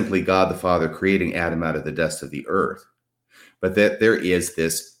not simply God the Father creating Adam out of the dust of the earth, but that there is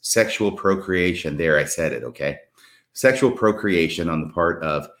this sexual procreation. There, I said it, okay? Sexual procreation on the part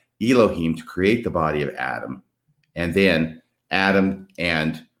of Elohim to create the body of Adam. And then Adam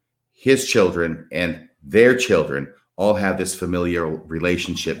and his children and their children all have this familial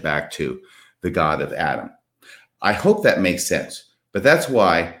relationship back to the God of Adam. I hope that makes sense, but that's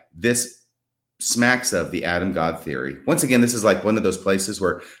why this smacks of the Adam God theory. Once again, this is like one of those places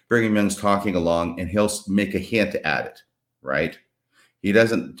where Brigham Young's talking along and he'll make a hint at it, right? He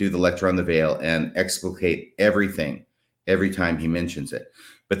doesn't do the lecture on the veil and explicate everything every time he mentions it.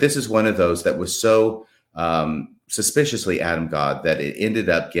 But this is one of those that was so suspiciously Adam God that it ended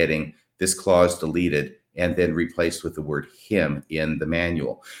up getting this clause deleted and then replaced with the word him in the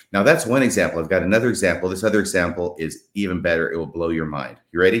manual. Now, that's one example. I've got another example. This other example is even better. It will blow your mind.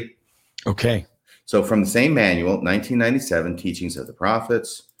 You ready? Okay. So from the same manual, 1997, Teachings of the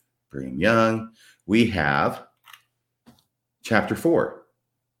Prophets, Brigham Young, we have chapter 4.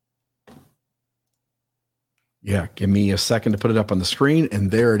 Yeah, give me a second to put it up on the screen,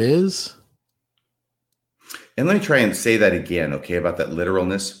 and there it is. And let me try and say that again, okay, about that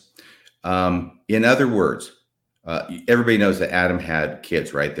literalness. In other words, everybody knows that Adam had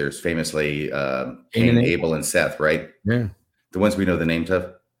kids, right? There's famously Cain, Abel, and Seth, right? Yeah. The ones we know the names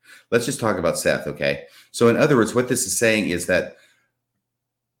of. Let's just talk about Seth, okay? So in other words, what this is saying is that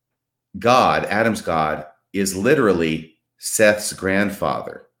God, Adam's God, is literally Seth's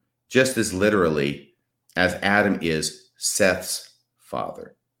grandfather, just as literally as Adam is Seth's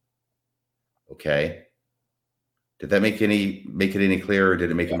father. Okay? Did that make it any clearer, or did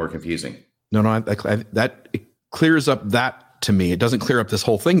it make it more confusing? No, that it clears up that to me. It doesn't clear up this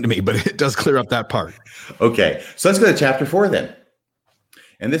whole thing to me, but it does clear up that part. Okay, so let's go to chapter 4 then.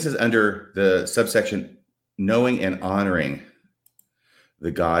 And this is under the subsection, knowing and honoring the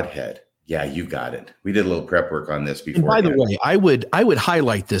Godhead. Yeah, you got it. We did a little prep work on this before. And by the way, I would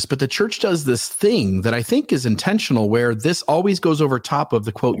highlight this, but the church does this thing that I think is intentional, where this always goes over top of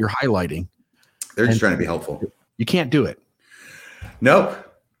the quote you're highlighting. They're just trying to be helpful. You can't do it. Nope.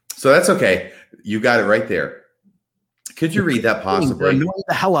 So that's okay. You got it right there. Could you read that possibly? They're annoying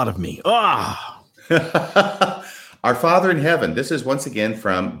the hell out of me. Ah. Our Father in heaven. This is once again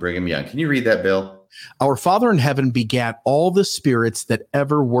from Brigham Young. Can you read that, Bill? Our Father in heaven begat all the spirits that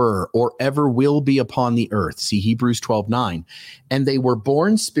ever were or ever will be upon the earth. See Hebrews 12:9. And they were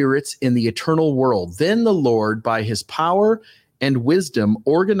born spirits in the eternal world. Then the Lord, by his power and wisdom,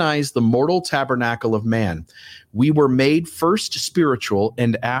 organized the mortal tabernacle of man. We were made first spiritual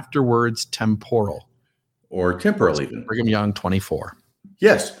and afterwards temporal. Or temporal even. Brigham Young 24.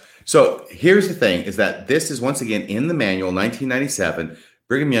 Yes. So here's the thing, is that this is once again in the manual, 1997.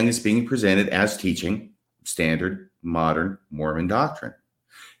 Brigham Young is being presented as teaching standard modern Mormon doctrine.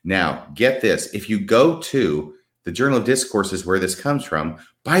 Now, get this. If you go to the Journal of Discourses where this comes from,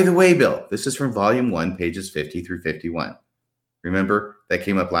 by the way, Bill, this is from volume 1, pages 50 through 51. Remember that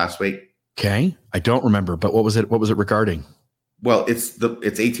came up last week? Okay. I don't remember, but what was it regarding? Well, it's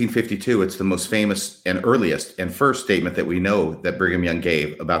 1852. It's the most famous and earliest and first statement that we know that Brigham Young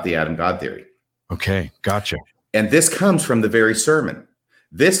gave about the Adam God theory. Okay, gotcha. And this comes from the very sermon.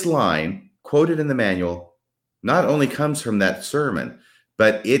 This line, quoted in the manual, not only comes from that sermon,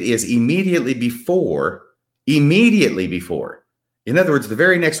 but it is immediately before. In other words, the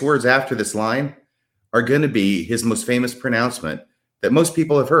very next words after this line are going to be his most famous pronouncement that most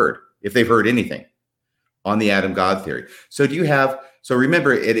people have heard, if they've heard anything, on the Adam God theory. So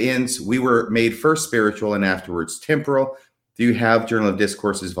remember, it ends, we were made first spiritual and afterwards temporal. Do you have Journal of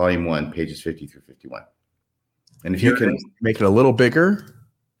Discourses, Volume 1, pages 50 through 51? And if you can make it a little bigger.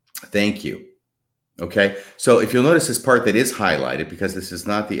 Thank you. Okay. So if you'll notice this part that is highlighted, because this is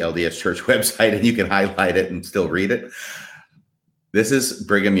not the LDS Church website and you can highlight it and still read it. This is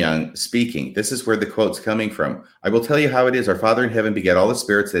Brigham Young speaking. This is where the quote's coming from. I will tell you how it is. Our Father in heaven begat all the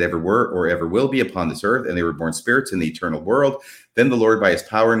spirits that ever were or ever will be upon this earth, and they were born spirits in the eternal world. Then the Lord, by his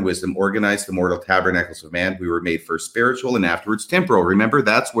power and wisdom, organized the mortal tabernacles of man. We were made first spiritual and afterwards temporal. Remember,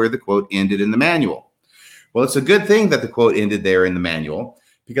 that's where the quote ended in the manual. Well, it's a good thing that the quote ended there in the manual,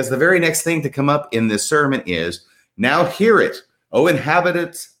 because the very next thing to come up in this sermon is, now hear it, O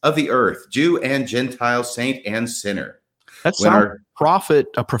inhabitants of the earth, Jew and Gentile, saint and sinner. That sounds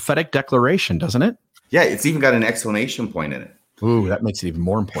a prophetic declaration, doesn't it? Yeah, it's even got an exclamation point in it. Ooh, that makes it even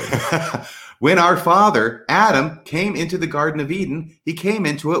more important. When our father, Adam, came into the Garden of Eden, he came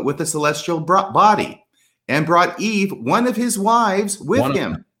into it with a celestial body and brought Eve, one of his wives, with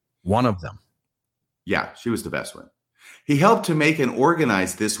him. One of them. Yeah, she was the best one. He helped to make and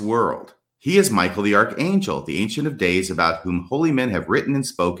organize this world. He is Michael the Archangel, the Ancient of Days, about whom holy men have written and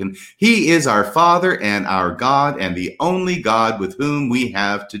spoken. He is our Father and our God, and the only God with whom we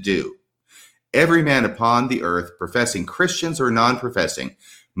have to do. Every man upon the earth, professing Christians or non-professing,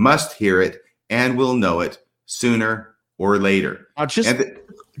 must hear it and will know it sooner or later.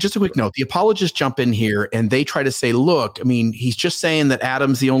 Just a quick note. The apologists jump in here and they try to say, look, I mean, he's just saying that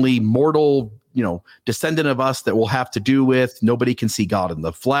Adam's the only mortal, descendant of us that we'll have to do with. Nobody can see God in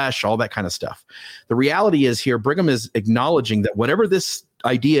the flesh, all that kind of stuff. The reality is here, Brigham is acknowledging that whatever this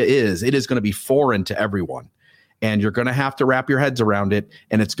idea is, it is going to be foreign to everyone. And you're going to have to wrap your heads around it.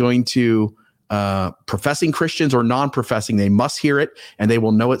 And it's going to, professing Christians or non-professing, they must hear it and they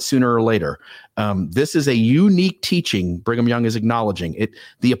will know it sooner or later. This is a unique teaching. Brigham Young is acknowledging it.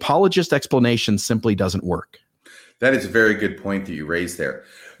 The apologist explanation simply doesn't work. That is a very good point that you raised there.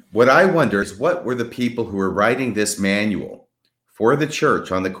 What I wonder is, what were the people who were writing this manual for the church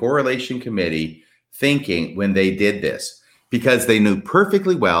on the correlation committee thinking when they did this? Because they knew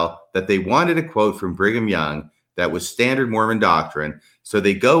perfectly well that they wanted a quote from Brigham Young that was standard Mormon doctrine. So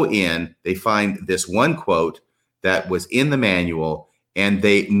they go in, they find this one quote that was in the manual, and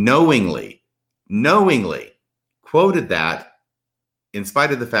they knowingly quoted that, in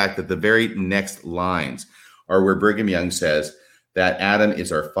spite of the fact that the very next lines are where Brigham Young says that Adam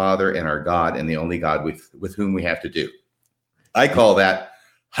is our Father and our God and the only God with whom we have to do. I call that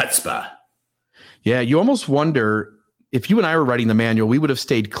chutzpah. Yeah, you almost wonder, if you and I were writing the manual, we would have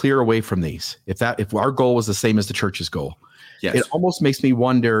stayed clear away from these. If our goal was the same as the church's goal. Yes. It almost makes me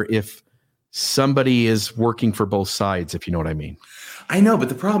wonder if somebody is working for both sides, if you know what I mean. I know, but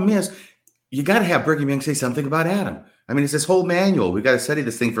the problem is, you got to have Brigham Young say something about Adam. I mean, it's this whole manual. We've got to study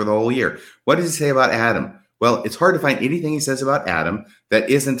this thing for the whole year. What does he say about Adam? Well, it's hard to find anything he says about Adam that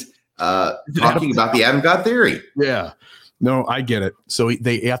isn't talking about the Adam God theory. Yeah. No, I get it. So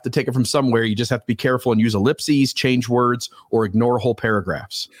they have to take it from somewhere. You just have to be careful and use ellipses, change words, or ignore whole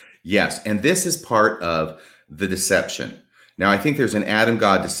paragraphs. Yes. And this is part of the deception. Now, I think there's an Adam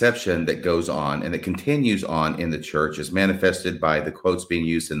God deception that goes on and that continues on in the church, as manifested by the quotes being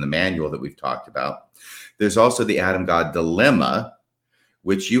used in the manual that we've talked about. There's also the Adam God dilemma,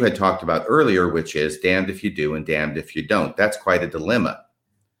 which you had talked about earlier, which is damned if you do and damned if you don't. That's quite a dilemma.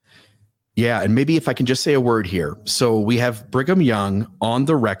 Yeah, and maybe if I can just say a word here. So we have Brigham Young on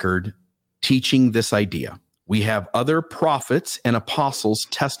the record teaching this idea. We have other prophets and apostles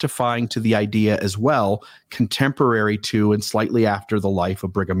testifying to the idea as well, contemporary to and slightly after the life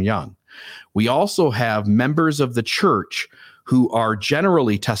of Brigham Young. We also have members of the church who are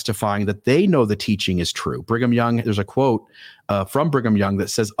generally testifying that they know the teaching is true. Brigham Young, there's a quote from Brigham Young that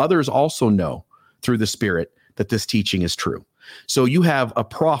says, others also know through the Spirit that this teaching is true. So you have a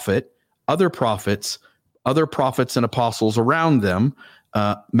prophet, other prophets and apostles around them,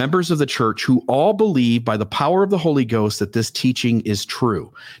 members of the church who all believe by the power of the Holy Ghost that this teaching is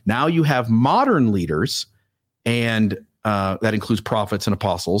true. Now you have modern leaders, and that includes prophets and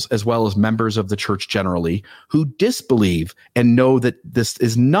apostles, as well as members of the church generally, who disbelieve and know that this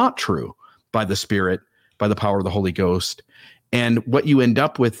is not true by the Spirit, by the power of the Holy Ghost. And what you end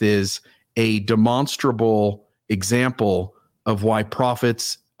up with is a demonstrable example of why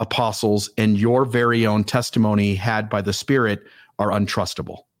prophets, apostles, and your very own testimony had by the Spirit are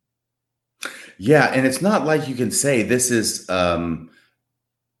untrustable. Yeah, and it's not like you can say this is an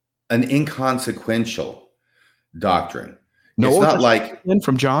inconsequential doctrine. No, it's not like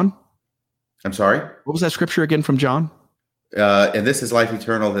from John. I'm sorry. What was that scripture again from John? And this is life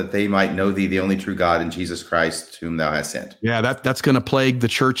eternal, that they might know thee, the only true God, and Jesus Christ, whom thou hast sent. Yeah, that's going to plague the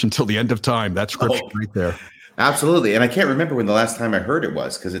church until the end of time. That scripture right there. Absolutely. And I can't remember when the last time I heard it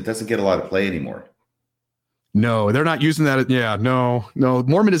was, because it doesn't get a lot of play anymore. No, they're not using that. Yeah, no.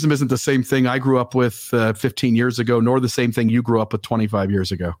 Mormonism isn't the same thing I grew up with 15 years ago, nor the same thing you grew up with 25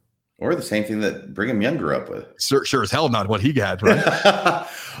 years ago. Or the same thing that Brigham Young grew up with. Sure as hell not what he had, right?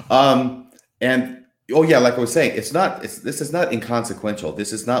 And oh yeah, like I was saying, this is not inconsequential.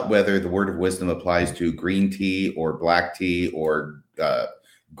 This is not whether the word of wisdom applies to green tea or black tea or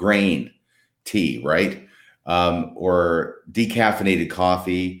grain tea, right? Or decaffeinated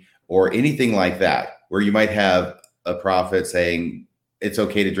coffee or anything like that, where you might have a prophet saying it's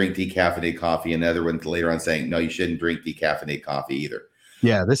okay to drink decaffeinated coffee, and another one later on saying, no, you shouldn't drink decaffeinated coffee either.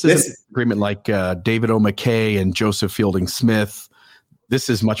 Yeah, this is an agreement like David O. McKay and Joseph Fielding Smith. This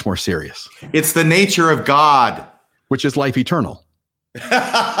is much more serious. It's the nature of God, which is life eternal.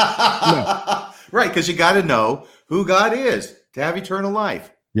 Yeah. Right, because you got to know who God is to have eternal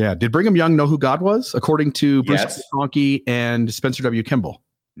life. Yeah. Did Brigham Young know who God was, according to Bruce McConkie and Spencer W. Kimball?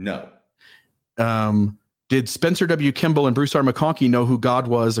 No. Did Spencer W. Kimball and Bruce R. McConkie know who God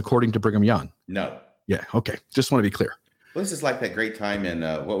was, according to Brigham Young? No. Yeah. Okay. Just want to be clear. Well, this is like that great time in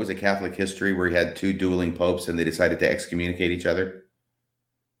what was it, Catholic history, where you had two dueling popes and they decided to excommunicate each other.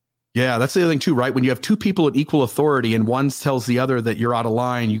 Yeah, that's the other thing too, right? When you have two people at equal authority and one tells the other that you're out of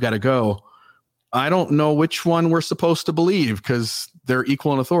line, you got to go. I don't know which one we're supposed to believe because they're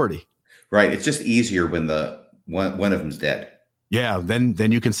equal in authority. Right. It's just easier when the one of them's dead. Yeah.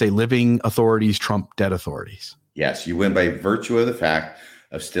 Then you can say living authorities trump dead authorities. Yes, you win by virtue of the fact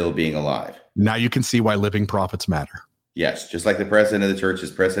of still being alive. Now you can see why living prophets matter. Yes, just like the president of the church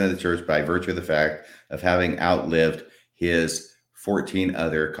is president of the church by virtue of the fact of having outlived his 14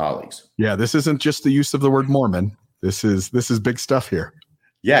 other colleagues. Yeah, this isn't just the use of the word Mormon. This is big stuff here.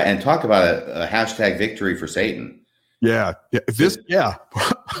 Yeah, and talk about a hashtag victory for Satan. Yeah. This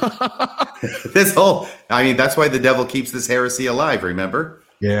whole, I mean, that's why the devil keeps this heresy alive, remember?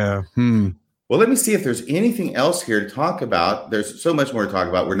 Yeah. Well, let me see if there's anything else here to talk about. There's so much more to talk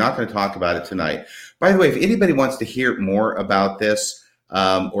about. We're not going to talk about it tonight. By the way, if anybody wants to hear more about this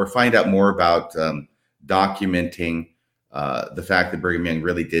or find out more about documenting the fact that Brigham Young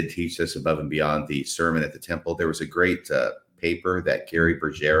really did teach this above and beyond the sermon at the temple, there was a great paper that Gary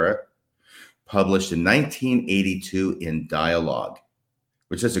Bergera published in 1982 in Dialogue,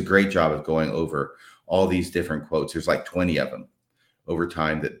 which does a great job of going over all these different quotes. There's like 20 of them over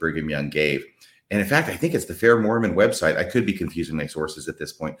time that Brigham Young gave. And in fact, I think it's the Fair Mormon website. I could be confusing my sources at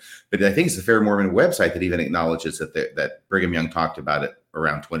this point, but I think it's the Fair Mormon website that even acknowledges that Brigham Young talked about it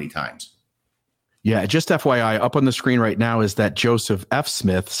around 20 times. Yeah, just FYI, up on the screen right now is that Joseph F.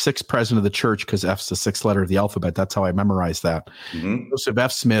 Smith, sixth president of the church, because F's the sixth letter of the alphabet. That's how I memorized that. Mm-hmm. Joseph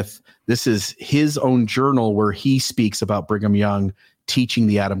F. Smith, this is his own journal where he speaks about Brigham Young teaching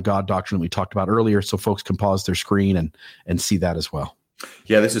the Adam God doctrine that we talked about earlier, so folks can pause their screen and see that as well.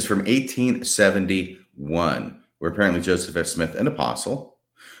 Yeah, this is from 1871, where apparently Joseph F. Smith, an apostle,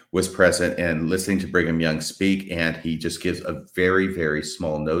 was present and listening to Brigham Young speak, and he just gives a very, very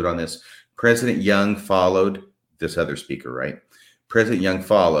small note on this. President Young followed this other speaker, right? President Young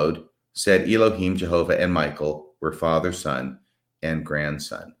followed, said Elohim, Jehovah, and Michael were father, son, and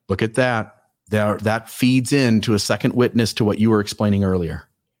grandson. Look at that. That feeds into a second witness to what you were explaining earlier.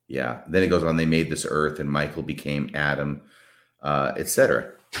 Yeah. Then it goes on, they made this earth, and Michael became Adam,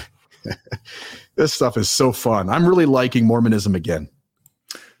 etc. This stuff is so fun. I'm really liking Mormonism again.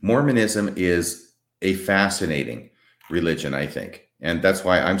 Mormonism is a fascinating religion, I think. And that's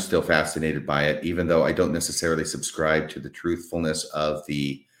why I'm still fascinated by it, even though I don't necessarily subscribe to the truthfulness of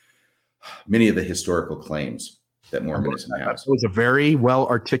many of the historical claims that Mormonism has. It was a very well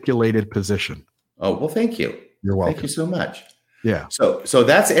articulated position. Oh, well, thank you. You're welcome. Thank you so much. Yeah. So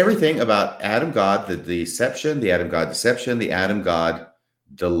that's everything about Adam God, the deception, the Adam God deception, the Adam God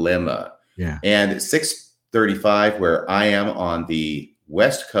dilemma. Yeah. And 6:35, where I am on the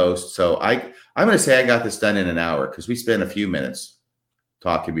West Coast. So I'm going to say I got this done in an hour because we spent a few minutes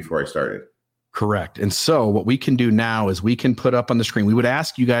talking before I started. Correct. And so what we can do now is we can put up on the screen. We would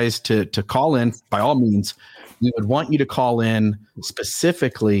ask you guys to call in by all means. We would want you to call in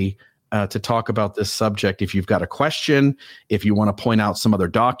specifically to talk about this subject. If you've got a question, if you want to point out some other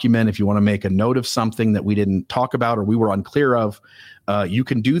document, if you want to make a note of something that we didn't talk about or we were unclear of, you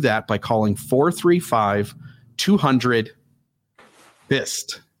can do that by calling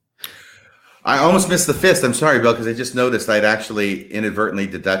 435-200-FIST. I almost missed the fist. I'm sorry, Bill, because I just noticed I'd actually inadvertently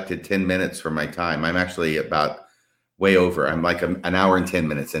deducted 10 minutes from my time. I'm actually about way over. I'm like an hour and 10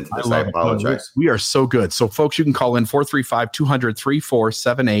 minutes into this. I apologize. We are so good. So, folks, you can call in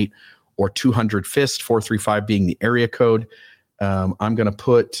 435-200-3478 or 200-FIST, 435 being the area code. I'm going to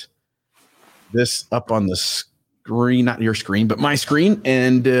put this up on the screen, not your screen, but my screen,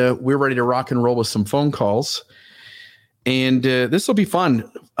 and we're ready to rock and roll with some phone calls. And this will be fun.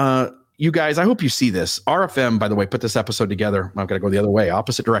 You guys, I hope you see this. RFM, by the way, put this episode together. I'm going to go the other way,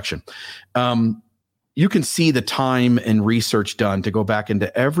 opposite direction. You can see the time and research done to go back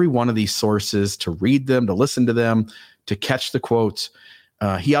into every one of these sources, to read them, to listen to them, to catch the quotes.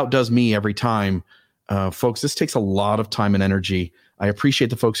 He outdoes me every time. Folks, this takes a lot of time and energy. I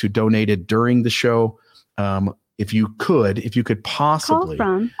appreciate the folks who donated during the show. If you could possibly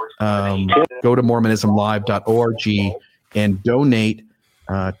go to MormonismLive.org and donate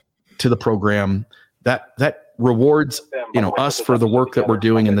to the program, that rewards us for the work that we're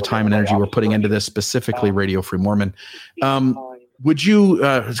doing and the time and energy we're putting into this, specifically Radio Free Mormon. Would you,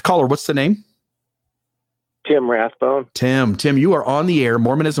 caller, what's the name? Tim Rathbone. Tim, you are on the air,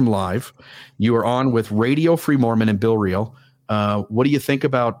 Mormonism Live. You are on with Radio Free Mormon and Bill Reel. What do you think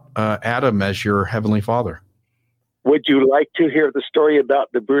about Adam as your Heavenly Father? Would you like to hear the story about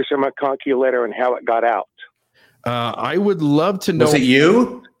the Bruce R. McConkie letter and how it got out? I would love to know. Was it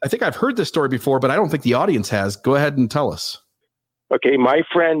you? I think I've heard this story before, but I don't think the audience has. Go ahead and tell us. Okay, my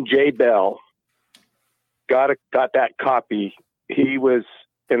friend Jay Bell got that copy. He was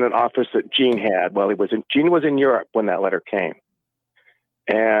in an office that Gene had. Well, Gene was in Europe when that letter came.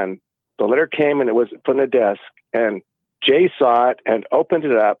 And the letter came and it was from the desk. And Jay saw it and opened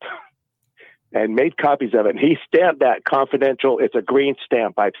it up and made copies of it. And he stamped that confidential. It's a green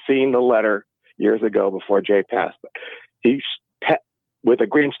stamp. I've seen the letter years ago before Jay passed. With a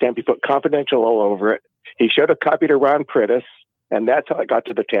green stamp, he put confidential all over it. He showed a copy to Ron Prittis, and that's how it got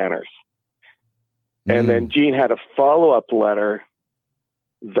to the Tanners. And then Gene had a follow-up letter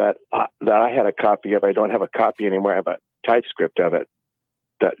that I had a copy of. I don't have a copy anymore. I have a typescript of it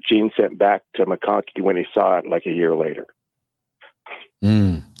that Gene sent back to McConkie when he saw it like a year later.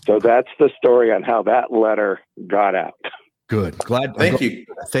 So that's the story on how that letter got out. Good. Thank you.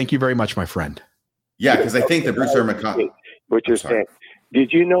 Thank you very much, my friend. Yeah, because I think the Bruce R. McConkie. What you're saying.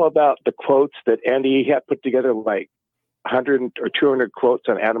 Did you know about the quotes that Andy had put together, like 100 or 200 quotes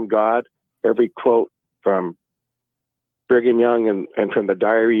on Adam God? Every quote from Brigham Young and from the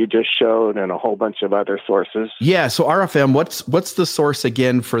diary you just showed, and a whole bunch of other sources. Yeah. So RFM, what's the source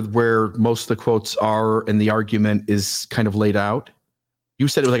again for where most of the quotes are and the argument is kind of laid out? You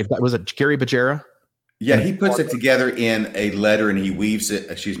said it was it Gary Bajera? Yeah, he puts it together in a letter and he weaves it.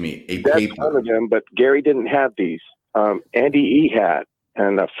 Excuse me, a That's paper. One of them, but Gary didn't have these. Andy E. had,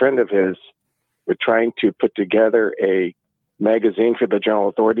 and a friend of his were trying to put together a magazine for the general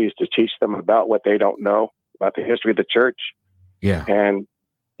authorities to teach them about what they don't know about the history of the church. Yeah. And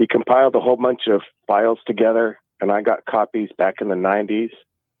he compiled a whole bunch of files together, and I got copies back in the 90s.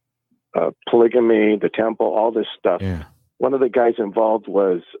 Polygamy, the temple, all this stuff. Yeah. One of the guys involved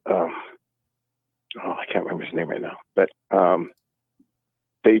was, I can't remember his name right now, but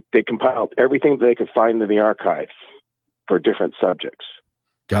they compiled everything they could find in the archives for different subjects.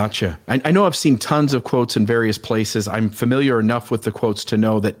 Gotcha. I know I've seen tons of quotes in various places. I'm familiar enough with the quotes to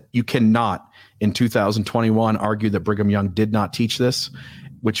know that you cannot, in 2021, argue that Brigham Young did not teach this,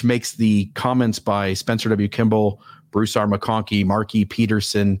 which makes the comments by Spencer W. Kimball, Bruce R. McConkie, Mark E.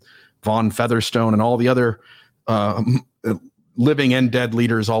 Peterson, Vaughn Featherstone, and all the other living and dead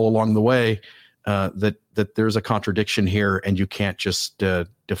leaders all along the way, that there's a contradiction here, and you can't just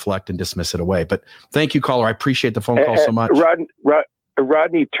deflect and dismiss it away. But thank you, caller. I appreciate the phone call so much.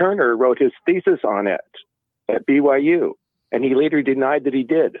 Rodney Turner wrote his thesis on it at BYU, and he later denied that he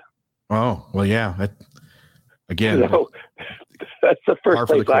did. Oh, well, yeah. Again, that's the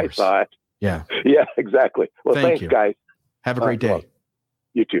first place I saw it. Yeah. Yeah, exactly. Well, Thank thanks, guys. Have a great day. Well,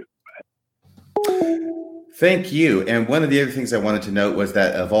 you too. Thank you. And one of the other things I wanted to note was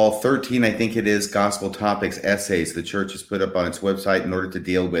that of all 13, I think it is, gospel topics essays the church has put up on its website in order to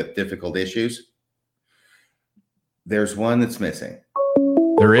deal with difficult issues, there's one that's missing.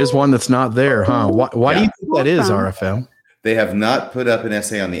 There is one that's not there, huh? Why do you think that is, RFM? They have not put up an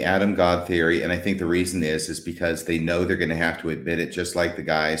essay on the Adam God theory, and I think the reason is because they know they're going to have to admit it, just like the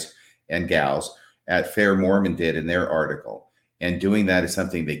guys and gals at Fair Mormon did in their article. And doing that is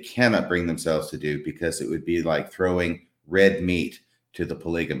something they cannot bring themselves to do, because it would be like throwing red meat to the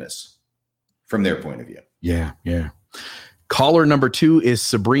polygamists from their point of view. Yeah, yeah. Caller number 2 is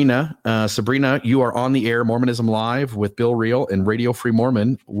Sabrina. Sabrina, you are on the air, Mormonism Live with Bill Reel and Radio Free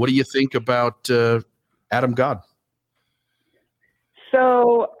Mormon. What do you think about Adam God?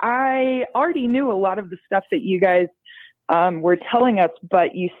 So I already knew a lot of the stuff that you guys were telling us,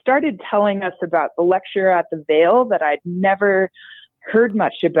 but you started telling us about the lecture at the Veil that I'd never heard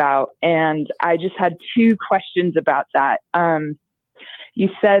much about. And I just had 2 questions about that. You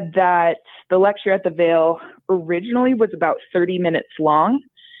said that the lecture at the Veil originally was about 30 minutes long.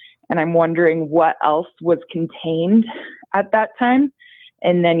 And I'm wondering what else was contained at that time.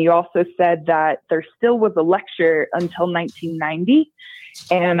 And then you also said that there still was a lecture until 1990.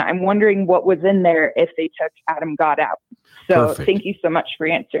 And I'm wondering what was in there if they took Adam God out. So Perfect. Thank you so much for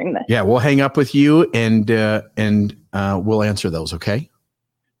answering this. Yeah, we'll hang up with you and we'll answer those, okay?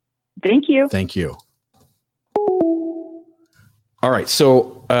 Thank you. Thank you. All right,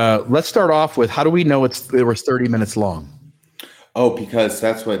 so let's start off with how do we know it was 30 minutes long? Oh, because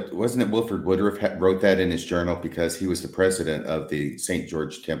that's what, wasn't it Wilford Woodruff wrote that in his journal because he was the president of the St.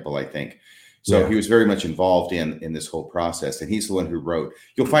 George Temple, I think. So he was very much involved in this whole process. And he's the one who wrote,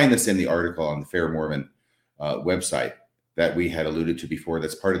 you'll find this in the article on the Fair Mormon website that we had alluded to before.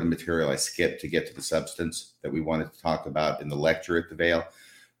 That's part of the material I skipped to get to the substance that we wanted to talk about in the lecture at the Veil.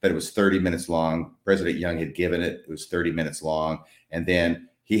 But it was 30 minutes long. President Young had given it. It was 30 minutes long. And then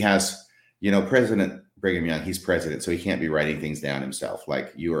he has, President Brigham Young, he's president, so he can't be writing things down himself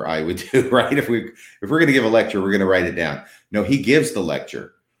like you or I would do, right? If we're going to give a lecture, we're going to write it down. No, he gives the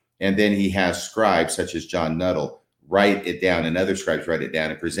lecture. And then he has scribes such as John Nuttall write it down and other scribes write it down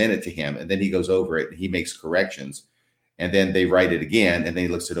and present it to him. And then he goes over it and he makes corrections. And then they write it again. And then he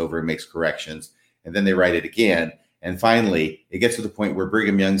looks it over and makes corrections. And then they write it again. And finally, it gets to the point where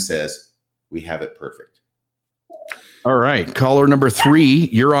Brigham Young says, we have it perfect. All right. Caller number 3,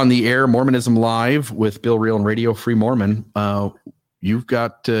 you're on the air, Mormonism Live with Bill Reel and Radio Free Mormon. You've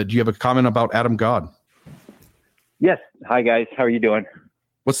got, do you have a comment about Adam God? Yes. Hi, guys. How are you doing?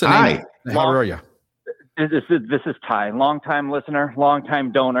 What's the name? How are you? This is Ty, long-time listener,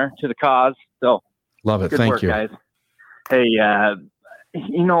 long-time donor to the cause. So love it. Good Thank work, you. Guys. Hey,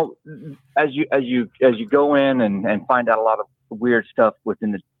 as you go in and find out a lot of weird stuff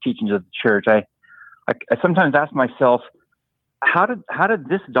within the teachings of the church, I sometimes ask myself, how did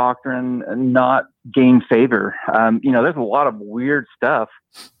this doctrine not gain favor? There's a lot of weird stuff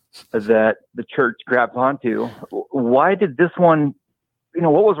that the church grabs onto. Why did this one?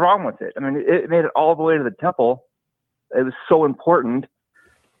 What was wrong with it? I mean, it made it all the way to the temple. It was so important,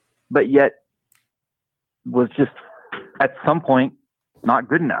 but yet was just at some point not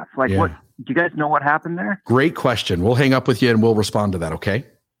good enough. Like, what? Do you guys know what happened there? Great question. We'll hang up with you and we'll respond to that. Okay.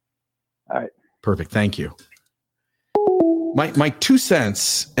 All right. Perfect. Thank you. My 2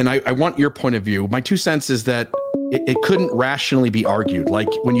 cents, and I want your point of view. My 2 cents is that it couldn't rationally be argued. Like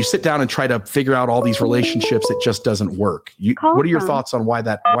when you sit down and try to figure out all these relationships, it just doesn't work. What are your thoughts on why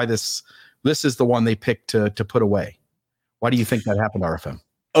this is the one they picked to put away? Why do you think that happened, RFM?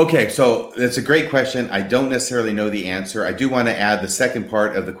 Okay, so that's a great question. I don't necessarily know the answer. I do want to add the second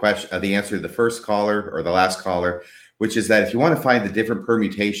part of the question, of the answer to the first caller or the last caller, which is that if you want to find the different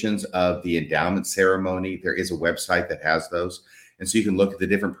permutations of the endowment ceremony, there is a website that has those. And so you can look at the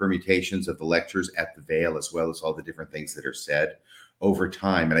different permutations of the lectures at the Veil, as well as all the different things that are said over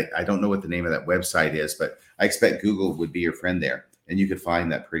time. And I don't know what the name of that website is, but I expect Google would be your friend there, and you could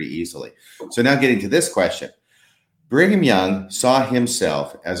find that pretty easily. So now getting to this question. Brigham Young saw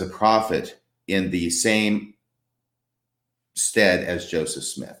himself as a prophet in the same stead as Joseph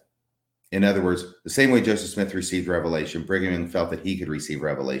Smith. In other words, the same way Joseph Smith received revelation, Brigham Young felt that he could receive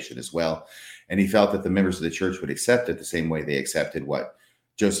revelation as well. And he felt that the members of the church would accept it the same way they accepted what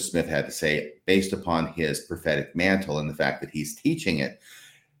Joseph Smith had to say based upon his prophetic mantle and the fact that he's teaching it.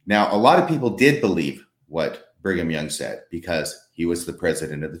 Now, a lot of people did believe what Brigham Young said because he was the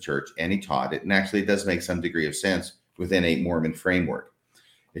president of the church and he taught it. And actually, it does make some degree of sense within a Mormon framework.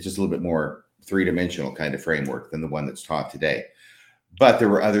 It's just a little bit more three-dimensional kind of framework than the one that's taught today. But there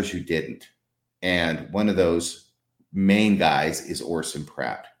were others who didn't. And one of those main guys is Orson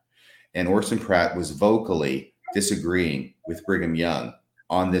Pratt. And Orson Pratt was vocally disagreeing with Brigham Young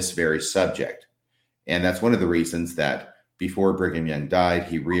on this very subject. And that's one of the reasons that before Brigham Young died,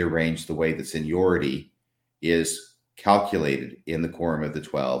 he rearranged the way that seniority is calculated in the Quorum of the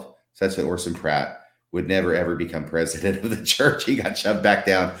 12, such that Orson Pratt would never, ever become president of the church. He got shoved back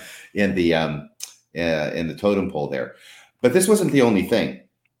down in the totem pole there. But this wasn't the only thing.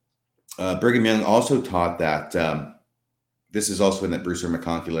 Brigham Young also taught that, this is also in that Bruce R.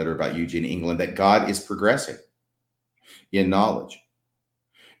 McConkie letter about Eugene England, that God is progressing in knowledge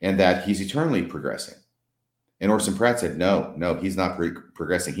and that he's eternally progressing. And Orson Pratt said, no, he's not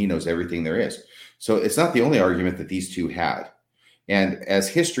progressing. He knows everything there is. So it's not the only argument that these two had. And as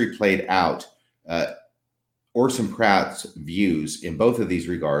history played out, Orson Pratt's views in both of these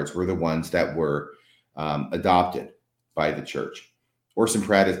regards were the ones that were adopted by the church. Orson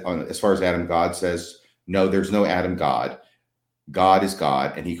Pratt, as far as Adam God says, no, there's no Adam God. God is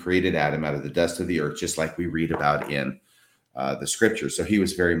God, and he created Adam out of the dust of the earth, just like we read about in the scriptures. So he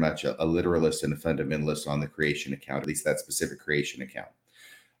was very much a literalist and a fundamentalist on the creation account, at least that specific creation account.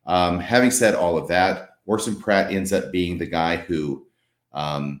 Having said all of that, Orson Pratt ends up being the guy who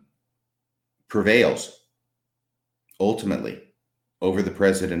prevails ultimately over the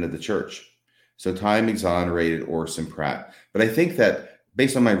president of the church. So time exonerated Orson Pratt. But I think that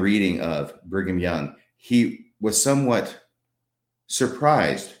based on my reading of Brigham Young, he was somewhat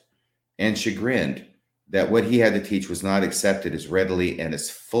surprised and chagrined that what he had to teach was not accepted as readily and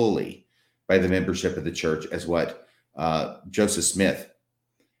as fully by the membership of the church as what Joseph Smith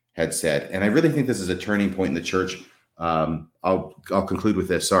had said. And I really think this is a turning point in the church. I'll conclude with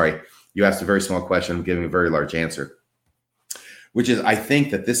this. Sorry, you asked a very small question. I'm giving a very large answer, which is I think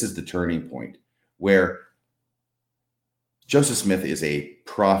that this is the turning point where Joseph Smith is a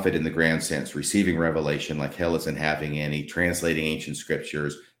prophet in the grand sense, receiving revelation like hell isn't having any, translating ancient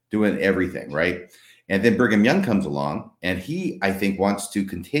scriptures, doing everything, right? And then Brigham Young comes along, and he, I think, wants to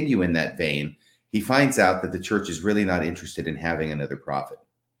continue in that vein. He finds out that the church is really not interested in having another prophet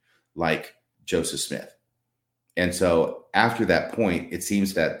like Joseph Smith. And so after that point, it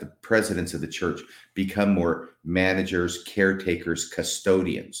seems that the presidents of the church become more managers, caretakers,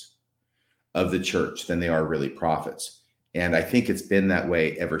 custodians of the church than they are really prophets. And I think it's been that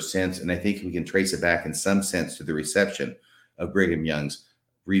way ever since. And I think we can trace it back in some sense to the reception of Brigham Young's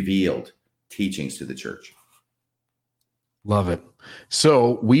revealed teachings to the church. Love it.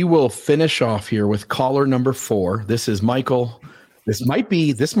 So we will finish off here with caller number 4. This is Michael. This might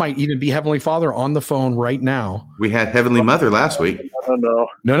even be Heavenly Father on the phone right now. We had Heavenly Mother last week.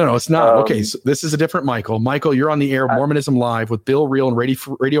 No, it's not. Okay, so this is a different Michael. Michael, you're on the air, Mormonism Live with Bill Reel and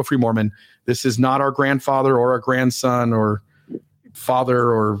Radio Free Mormon. This is not our grandfather or our grandson or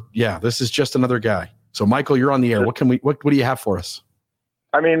father this is just another guy. So Michael, you're on the air. What do you have for us?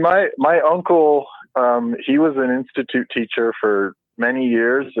 I mean, my uncle, he was an institute teacher for many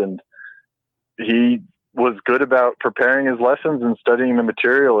years, and he was good about preparing his lessons and studying the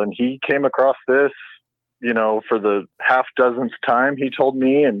material. And he came across this, for the half dozenth time, he told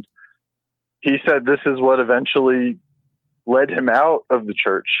me, and he said this is what eventually led him out of the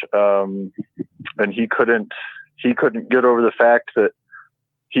church. And he couldn't get over the fact that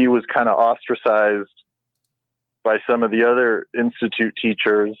he was kind of ostracized by some of the other institute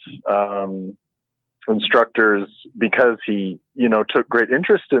teachers, instructors, because he, took great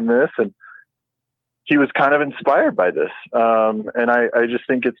interest in this, and he was kind of inspired by this. And I just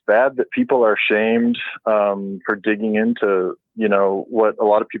think it's bad that people are shamed for digging into, what a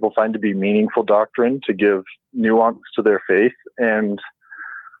lot of people find to be meaningful doctrine to give nuance to their faith. And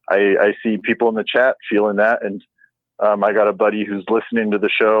I see people in the chat feeling that. And I got a buddy who's listening to the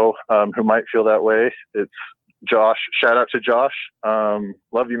show who might feel that way. It's Josh. Shout out to Josh.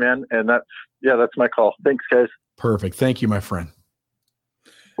 Love you, man. And that's my call. Thanks, guys. Perfect. Thank you, my friend.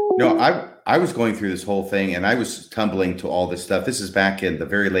 No, I was going through this whole thing, and I was tumbling to all this stuff. This is back in the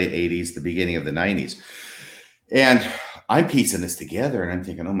very late 80s, the beginning of the 90s. And I'm piecing this together, and I'm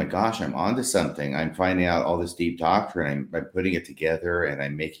thinking, oh my gosh, I'm onto something. I'm finding out all this deep doctrine. I'm putting it together, and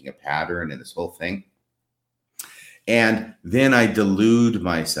I'm making a pattern in this whole thing. And then I delude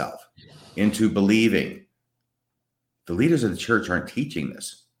myself into believing the leaders of the church aren't teaching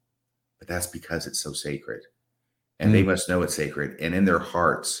this, but that's because it's so sacred. And they must know it's sacred. And in their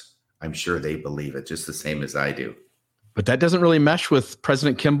hearts, I'm sure they believe it just the same as I do. But that doesn't really mesh with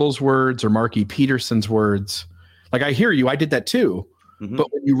President Kimball's words or Mark E. Peterson's words. Like, I hear you. I did that too. Mm-hmm.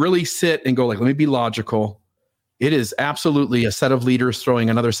 But when you really sit and go, let me be logical, it is absolutely a set of leaders throwing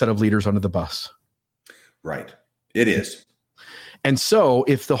another set of leaders under the bus. Right. It is. And so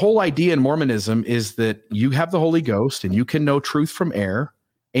if the whole idea in Mormonism is that you have the Holy Ghost and you can know truth from error,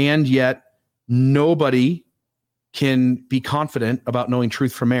 and yet nobody can be confident about knowing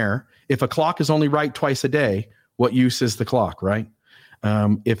truth from error. If a clock is only right twice a day, what use is the clock, right?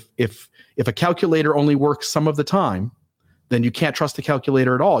 If a calculator only works some of the time, then you can't trust the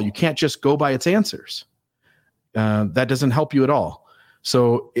calculator at all. You can't just go by its answers. That doesn't help you at all.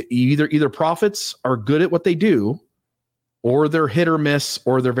 So either prophets are good at what they do, or they're hit or miss,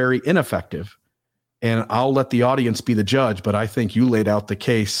 or they're very ineffective. And I'll let the audience be the judge, but I think you laid out the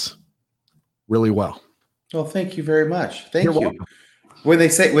case really well. Well, thank you very much. Thank you. Welcome. When they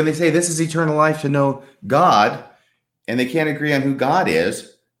say this is eternal life to know God, and they can't agree on who God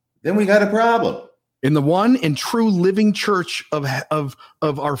is, then we got a problem. In the one and true living church of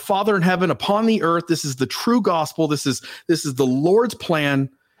our Father in heaven upon the earth, this is the true gospel. This is the Lord's plan,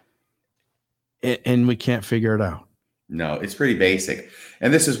 and we can't figure it out. No, it's pretty basic.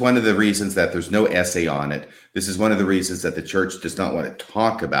 And this is one of the reasons that there's no essay on it. This is one of the reasons that the church does not want to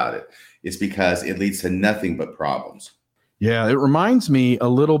talk about it. It's because it leads to nothing but problems. Yeah, it reminds me a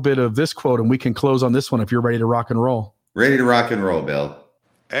little bit of this quote, and we can close on this one if you're ready to rock and roll. Ready to rock and roll, Bill.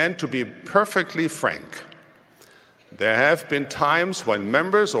 And to be perfectly frank, there have been times when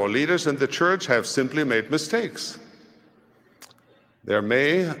members or leaders in the church have simply made mistakes. There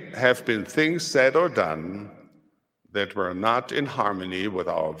may have been things said or done that were not in harmony with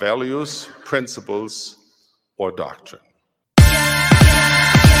our values, principles, or doctrine.